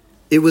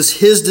 It was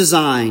His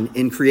design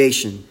in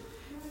creation.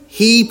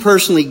 He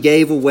personally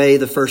gave away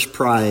the first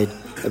bride.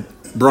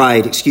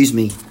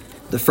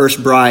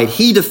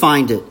 He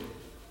defined it.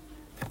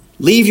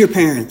 Leave your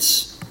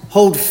parents.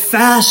 Hold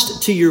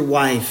fast to your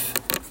wife.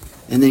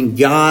 And then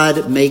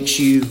God makes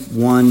you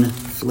one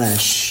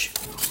flesh.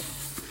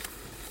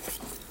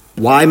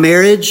 Why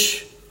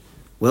marriage?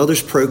 Well,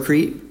 there's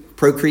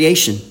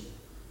procreation.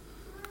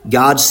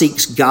 God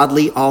seeks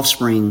godly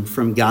offspring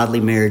from godly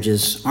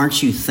marriages.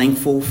 Aren't you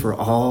thankful for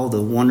all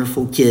the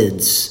wonderful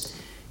kids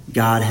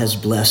God has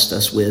blessed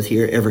us with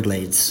here at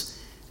Everglades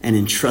and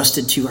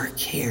entrusted to our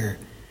care?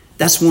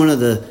 That's one of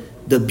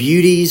the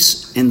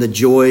beauties and the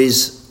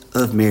joys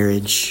of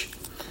marriage.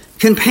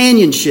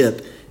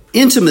 Companionship,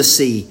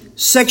 intimacy,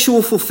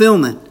 sexual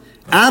fulfillment.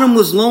 Adam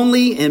was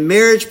lonely, and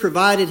marriage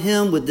provided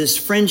him with this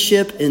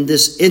friendship and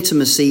this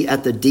intimacy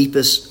at the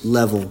deepest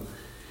level.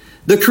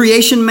 The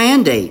creation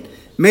mandate.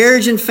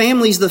 Marriage and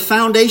family is the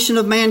foundation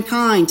of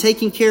mankind,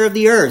 taking care of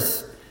the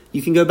earth.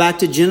 You can go back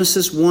to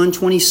Genesis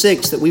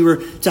 1:26, that we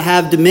were to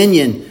have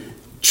dominion.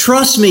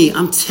 Trust me,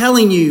 I'm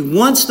telling you,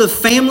 once the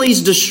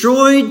family's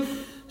destroyed,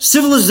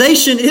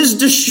 civilization is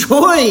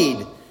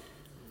destroyed.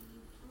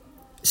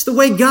 It's the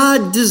way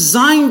God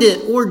designed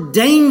it,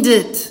 ordained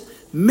it.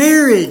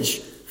 Marriage,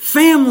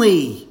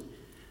 family.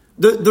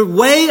 The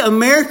way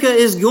America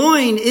is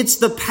going, it's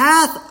the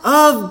path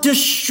of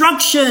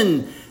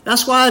destruction.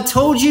 That's why I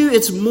told you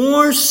it's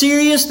more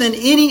serious than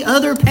any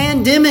other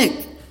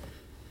pandemic.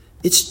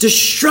 It's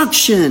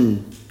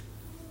destruction.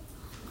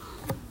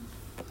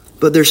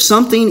 But there's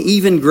something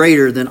even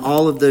greater than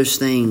all of those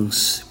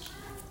things.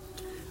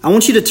 I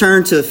want you to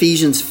turn to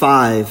Ephesians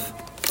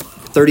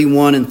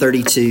 5:31 and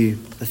 32.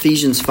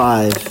 Ephesians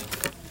 5.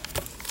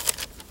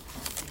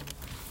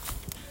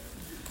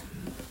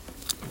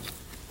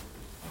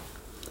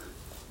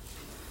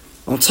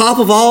 On top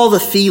of all the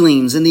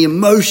feelings and the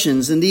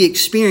emotions and the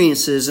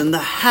experiences and the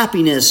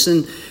happiness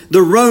and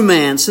the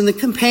romance and the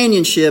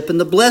companionship and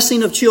the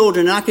blessing of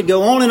children, I could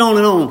go on and on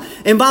and on.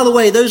 And by the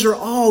way, those are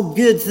all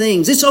good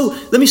things.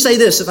 Let me say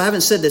this, if I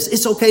haven't said this,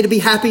 it's okay to be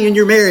happy in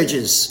your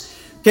marriages.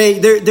 Okay,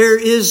 there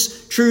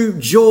is true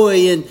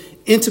joy and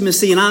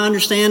intimacy, and I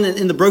understand that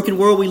in the broken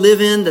world we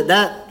live in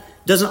that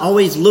doesn't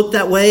always look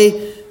that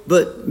way.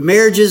 But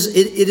marriages,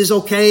 it is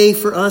okay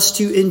for us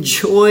to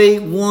enjoy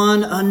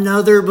one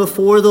another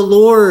before the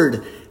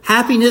Lord.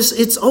 Happiness,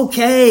 it's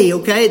okay?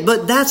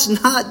 But that's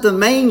not the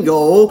main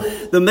goal.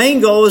 The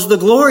main goal is the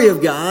glory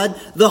of God,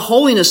 the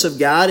holiness of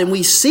God, and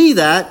we see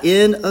that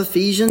in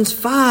Ephesians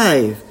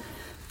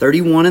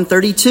 5:31 and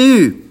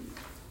 32.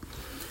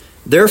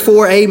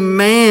 Therefore a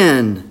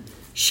man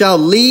shall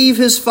leave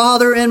his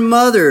father and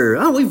mother.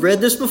 Oh, we've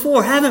read this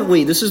before, haven't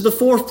we? This is the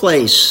fourth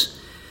place.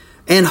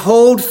 And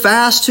hold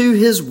fast to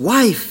his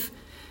wife,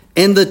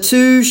 and the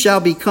two shall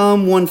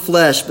become one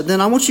flesh. But then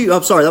that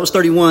was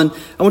 31.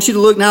 I want you to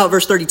look now at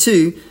verse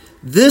 32.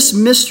 This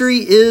mystery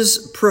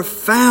is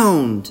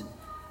profound,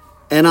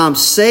 and I'm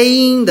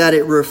saying that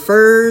it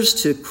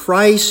refers to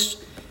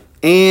Christ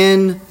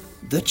and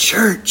the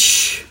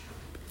church.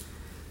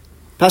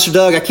 Pastor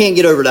Doug, I can't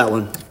get over that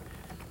one.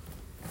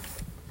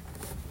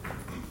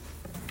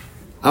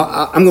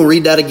 I'm going to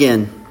read that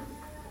again.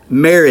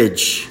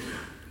 Marriage.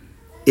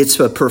 It's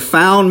a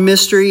profound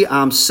mystery.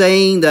 I'm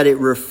saying that it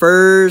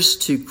refers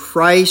to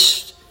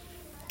Christ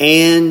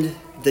and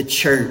the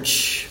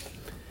church.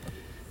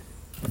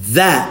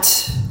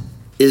 That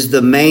is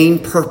the main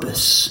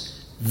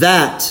purpose.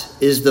 That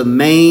is the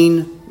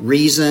main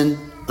reason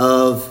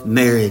of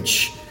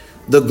marriage.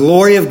 The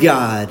glory of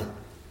God,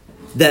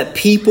 that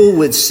people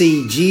would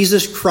see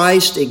Jesus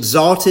Christ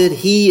exalted.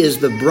 He is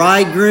the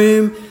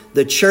bridegroom.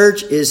 The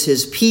church is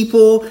his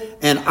people.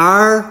 And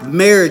our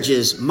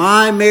marriages,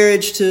 my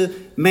marriage to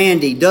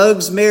Mandy,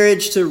 Doug's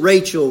marriage to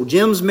Rachel,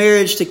 Jim's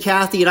marriage to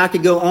Kathy, and I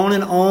could go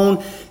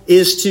on,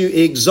 is to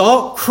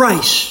exalt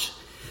Christ.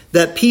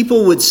 That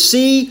people would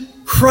see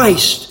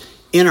Christ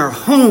in our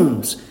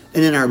homes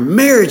and in our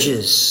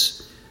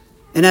marriages.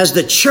 And as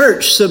the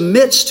church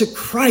submits to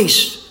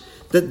Christ,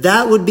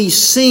 that would be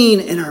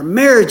seen in our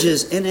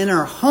marriages and in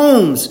our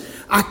homes.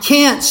 I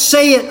can't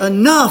say it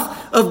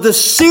enough of the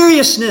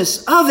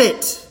seriousness of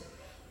it.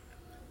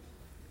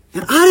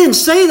 And I didn't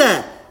say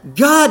that.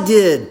 God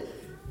did.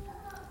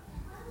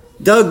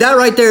 Doug, that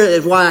right there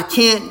is why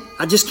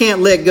I just can't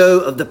let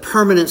go of the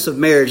permanence of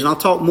marriage. And I'll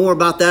talk more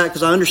about that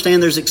because I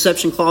understand there's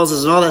exception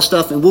clauses and all that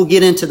stuff, and we'll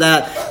get into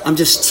that. I'm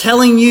just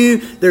telling you,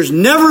 there's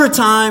never a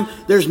time,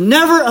 there's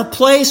never a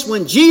place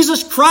when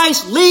Jesus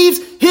Christ leaves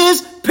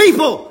his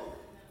people.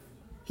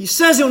 He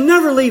says he'll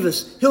never leave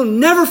us. He'll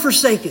never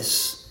forsake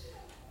us.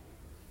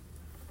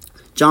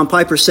 John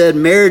Piper said,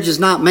 marriage is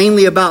not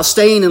mainly about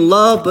staying in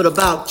love, but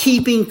about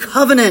keeping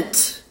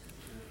covenant.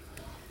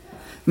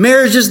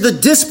 Marriage is the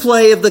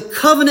display of the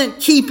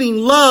covenant-keeping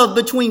love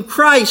between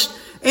Christ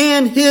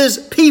and his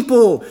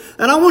people.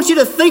 And I want you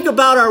to think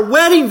about our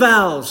wedding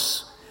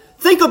vows.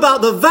 Think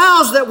about the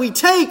vows that we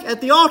take at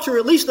the altar,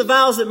 at least the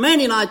vows that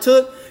Mandy and I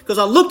took, because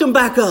I looked them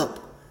back up.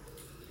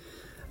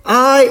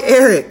 I,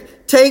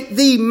 Eric, take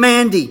thee,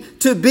 Mandy,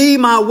 to be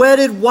my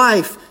wedded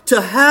wife,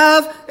 to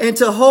have and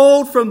to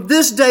hold from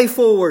this day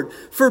forward,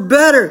 for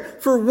better,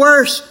 for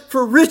worse,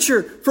 for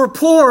richer, for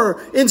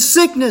poorer, in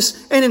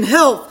sickness and in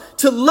health,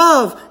 to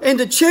love and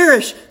to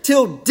cherish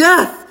till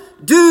death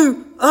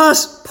do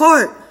us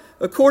part,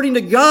 according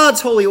to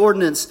God's holy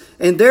ordinance.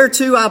 And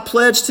thereto I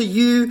pledge to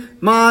you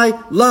my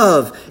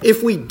love.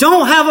 If we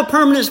don't have a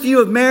permanent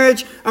view of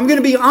marriage, I'm going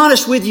to be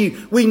honest with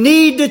you, we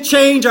need to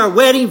change our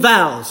wedding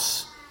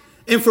vows.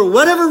 And for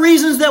whatever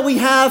reasons that we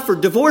have for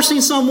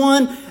divorcing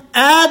someone,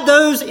 add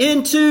those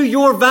into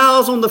your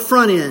vows on the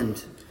front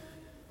end.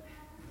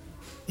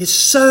 It's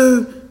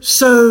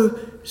so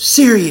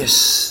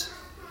serious.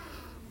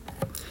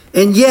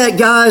 And yet,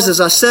 guys,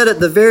 as I said at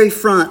the very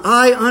front,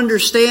 I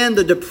understand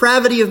the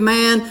depravity of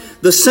man,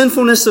 the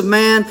sinfulness of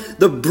man,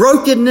 the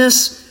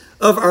brokenness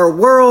of our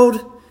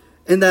world,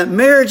 and that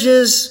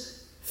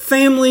marriages,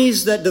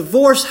 families, that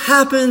divorce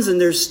happens,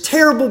 and there's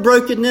terrible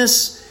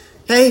brokenness.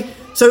 Okay?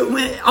 So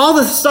all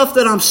the stuff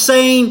that I'm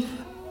saying,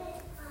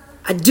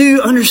 I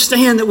do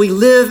understand that we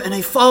live in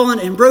a fallen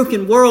and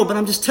broken world, but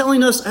I'm just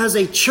telling us as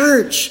a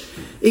church,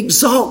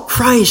 exalt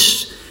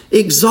Christ,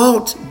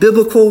 exalt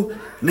biblical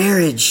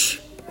marriage.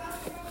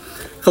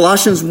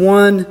 Colossians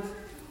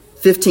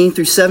 1:15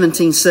 through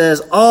 17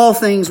 says, all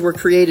things were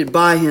created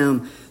by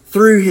him,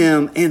 through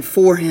him, and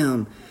for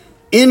him.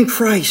 In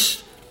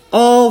Christ,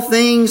 all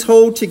things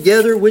hold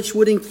together, which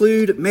would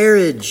include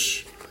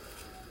marriage.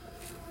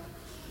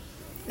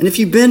 And if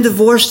you've been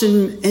divorced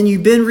and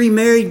you've been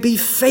remarried, be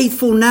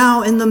faithful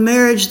now in the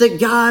marriage that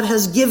God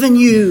has given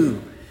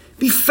you.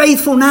 Be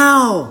faithful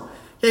now.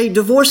 Okay,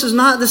 divorce is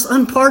not this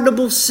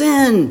unpardonable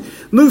sin.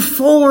 Move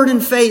forward in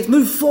faith.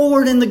 Move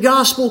forward in the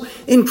gospel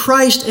in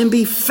Christ and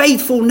be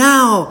faithful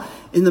now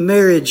in the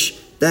marriage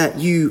that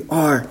you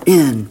are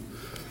in.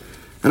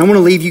 And I want to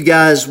leave you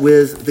guys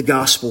with the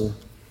gospel.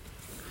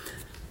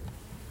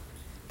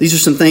 These are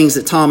some things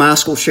that Tom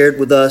Askell shared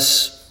with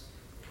us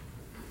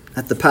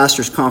at the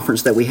pastor's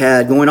conference that we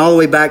had, going all the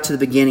way back to the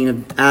beginning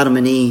of Adam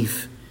and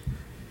Eve.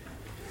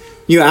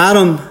 You know,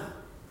 Adam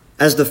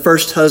as the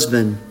first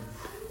husband.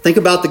 Think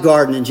about the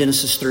garden in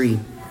Genesis 3.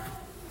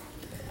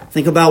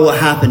 Think about what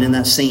happened in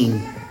that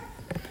scene.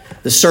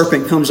 The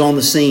serpent comes on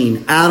the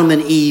scene. Adam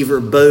and Eve are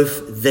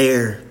both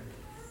there.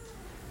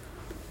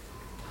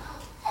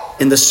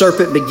 And the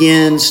serpent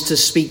begins to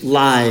speak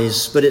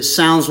lies, but it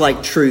sounds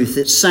like truth.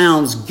 It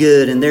sounds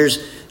good, and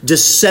there's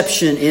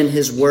deception in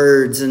his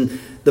words. And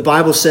the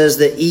Bible says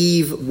that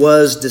Eve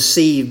was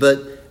deceived,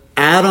 but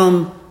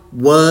Adam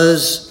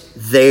was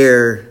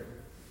there.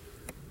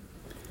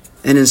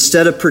 And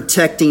instead of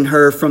protecting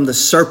her from the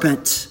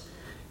serpent,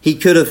 he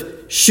could have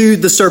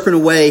shooed the serpent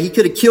away. He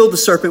could have killed the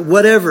serpent,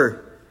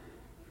 whatever.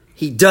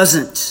 He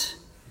doesn't.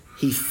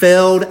 He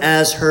failed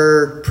as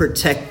her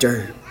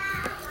protector.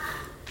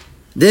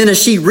 Then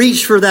as she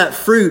reached for that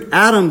fruit,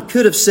 Adam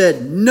could have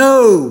said,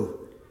 no.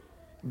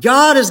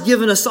 God has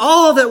given us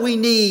all that we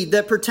need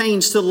that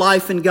pertains to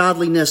life and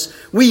godliness.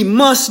 We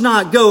must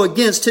not go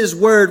against his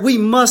word. We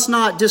must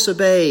not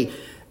disobey.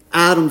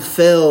 Adam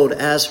failed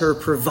as her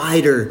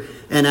provider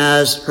and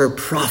as her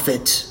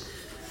prophet,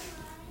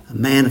 a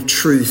man of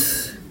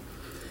truth.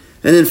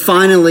 And then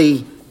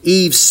finally,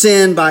 Eve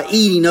sinned by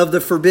eating of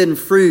the forbidden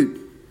fruit.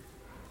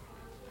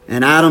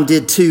 And Adam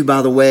did too,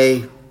 by the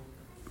way.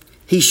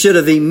 He should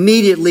have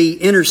immediately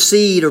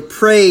interceded or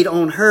prayed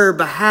on her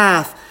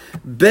behalf,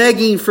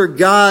 begging for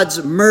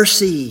God's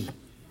mercy.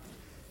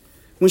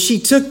 When she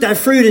took that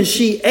fruit and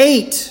she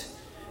ate,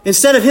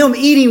 instead of him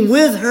eating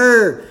with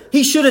her,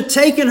 he should have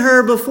taken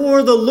her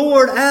before the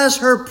Lord as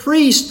her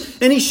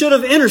priest, and he should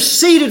have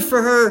interceded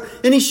for her,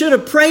 and he should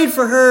have prayed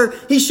for her.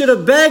 He should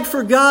have begged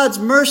for God's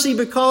mercy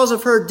because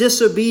of her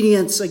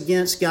disobedience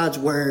against God's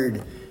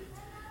word.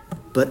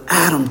 But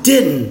Adam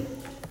didn't.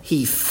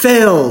 He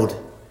failed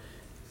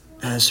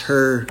as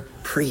her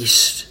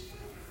priest.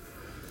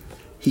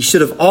 He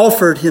should have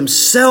offered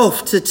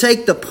himself to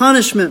take the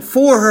punishment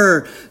for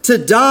her, to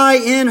die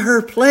in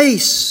her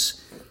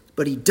place.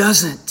 But he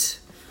doesn't.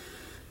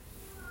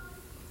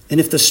 And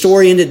if the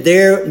story ended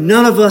there,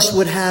 none of us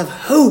would have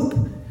hope.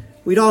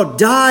 We'd all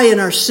die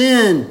in our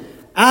sin.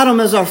 Adam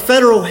as our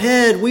federal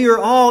head, we are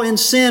all in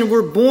sin.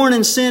 We're born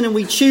in sin and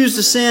we choose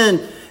to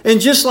sin.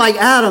 And just like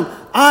Adam,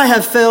 I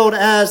have failed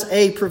as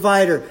a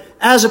provider,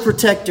 as a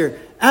protector,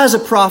 as a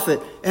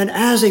prophet, and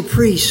as a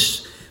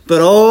priest. But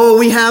oh,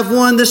 we have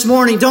one this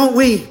morning, don't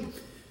we?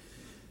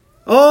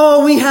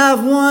 Oh, we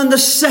have one, the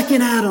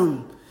second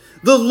Adam,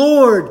 the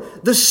Lord,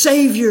 the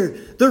Savior,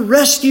 the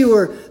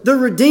Rescuer, the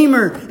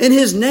Redeemer. And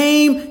his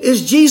name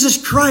is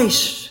Jesus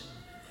Christ.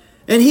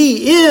 And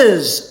he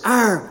is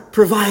our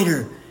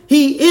provider.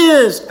 He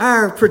is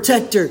our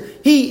protector.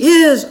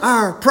 He is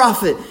our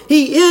prophet.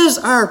 He is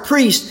our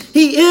priest.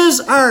 He is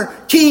our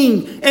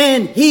king.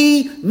 And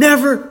he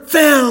never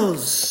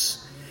fails.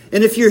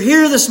 And if you're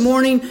here this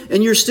morning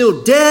and you're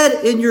still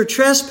dead in your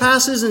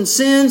trespasses and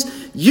sins,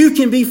 you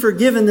can be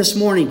forgiven this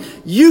morning.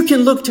 You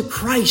can look to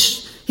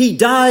Christ. He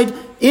died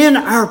in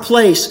our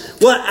place.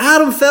 What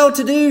Adam failed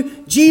to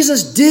do,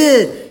 Jesus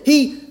did.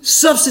 He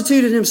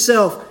substituted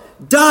himself,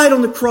 died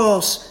on the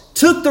cross,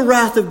 took the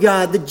wrath of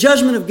God, the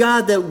judgment of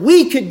God, that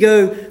we could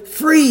go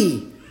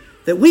free,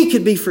 that we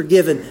could be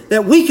forgiven,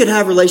 that we could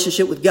have a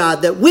relationship with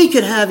God, that we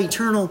could have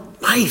eternal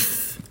life.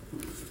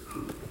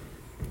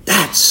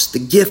 That's the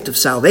gift of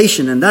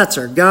salvation, and that's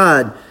our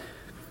God.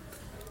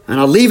 And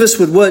I'll leave us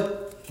with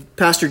what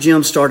Pastor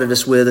Jim started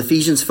us with,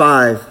 Ephesians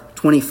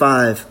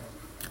 5:25.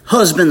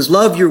 Husbands,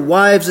 love your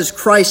wives as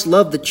Christ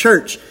loved the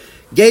church,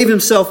 gave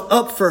himself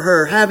up for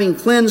her, having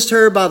cleansed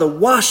her by the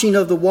washing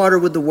of the water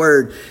with the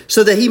word,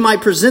 so that he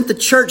might present the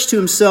church to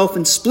himself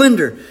in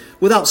splendor,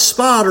 without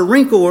spot or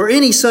wrinkle or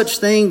any such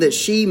thing, that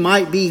she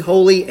might be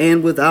holy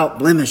and without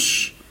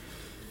blemish.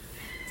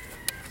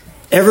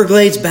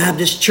 Everglades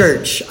Baptist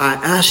Church, I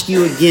ask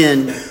you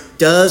again,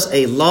 does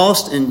a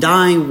lost and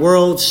dying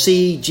world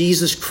see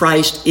Jesus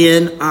Christ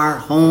in our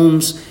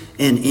homes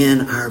and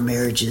in our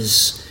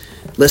marriages?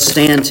 Let's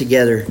stand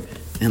together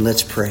and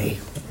let's pray.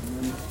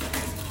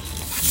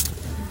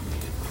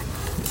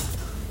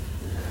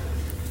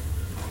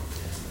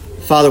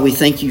 Father, we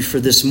thank you for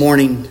this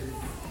morning.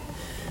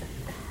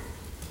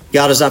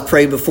 God, as I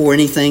prayed before,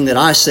 anything that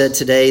I said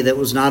today that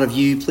was not of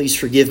you, please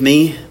forgive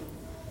me.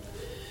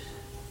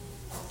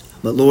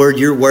 But Lord,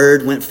 your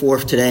word went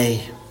forth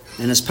today.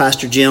 And as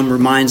Pastor Jim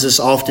reminds us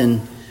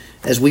often,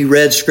 as we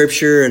read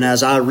Scripture and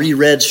as I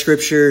reread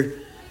Scripture,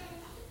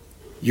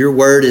 your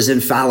word is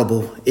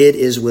infallible. It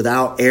is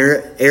without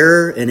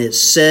error, and it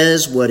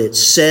says what it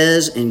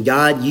says. And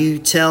God, you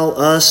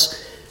tell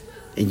us,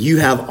 and you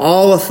have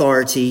all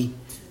authority,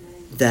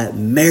 that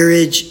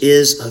marriage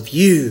is of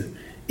you.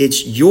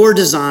 It's your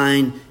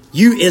design.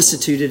 You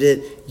instituted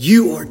it.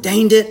 You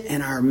ordained it.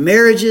 And our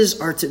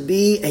marriages are to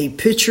be a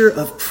picture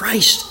of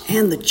Christ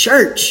and the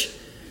church.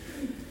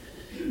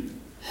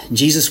 And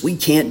Jesus, we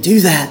can't do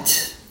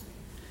that.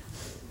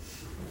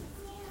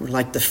 We're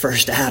like the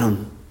first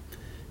Adam.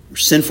 We're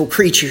sinful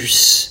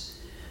creatures.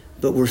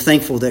 But we're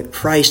thankful that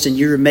Christ, in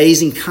your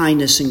amazing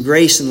kindness and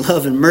grace and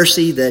love and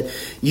mercy, that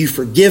you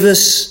forgive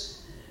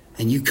us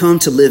and you come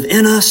to live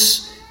in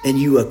us and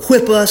you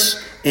equip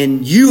us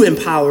and you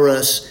empower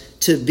us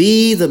to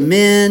be the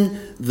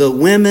men, the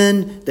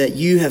women that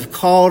you have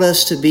called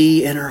us to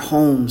be in our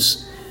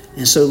homes.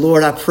 And so,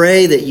 Lord, I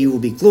pray that you will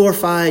be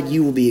glorified,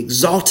 you will be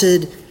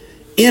exalted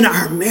in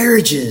our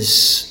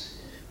marriages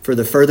for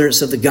the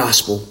furtherance of the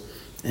gospel.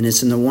 And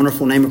it's in the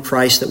wonderful name of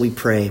Christ that we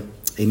pray.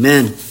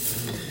 Amen.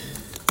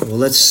 Well,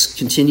 let's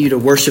continue to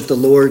worship the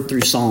Lord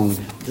through song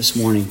this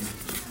morning.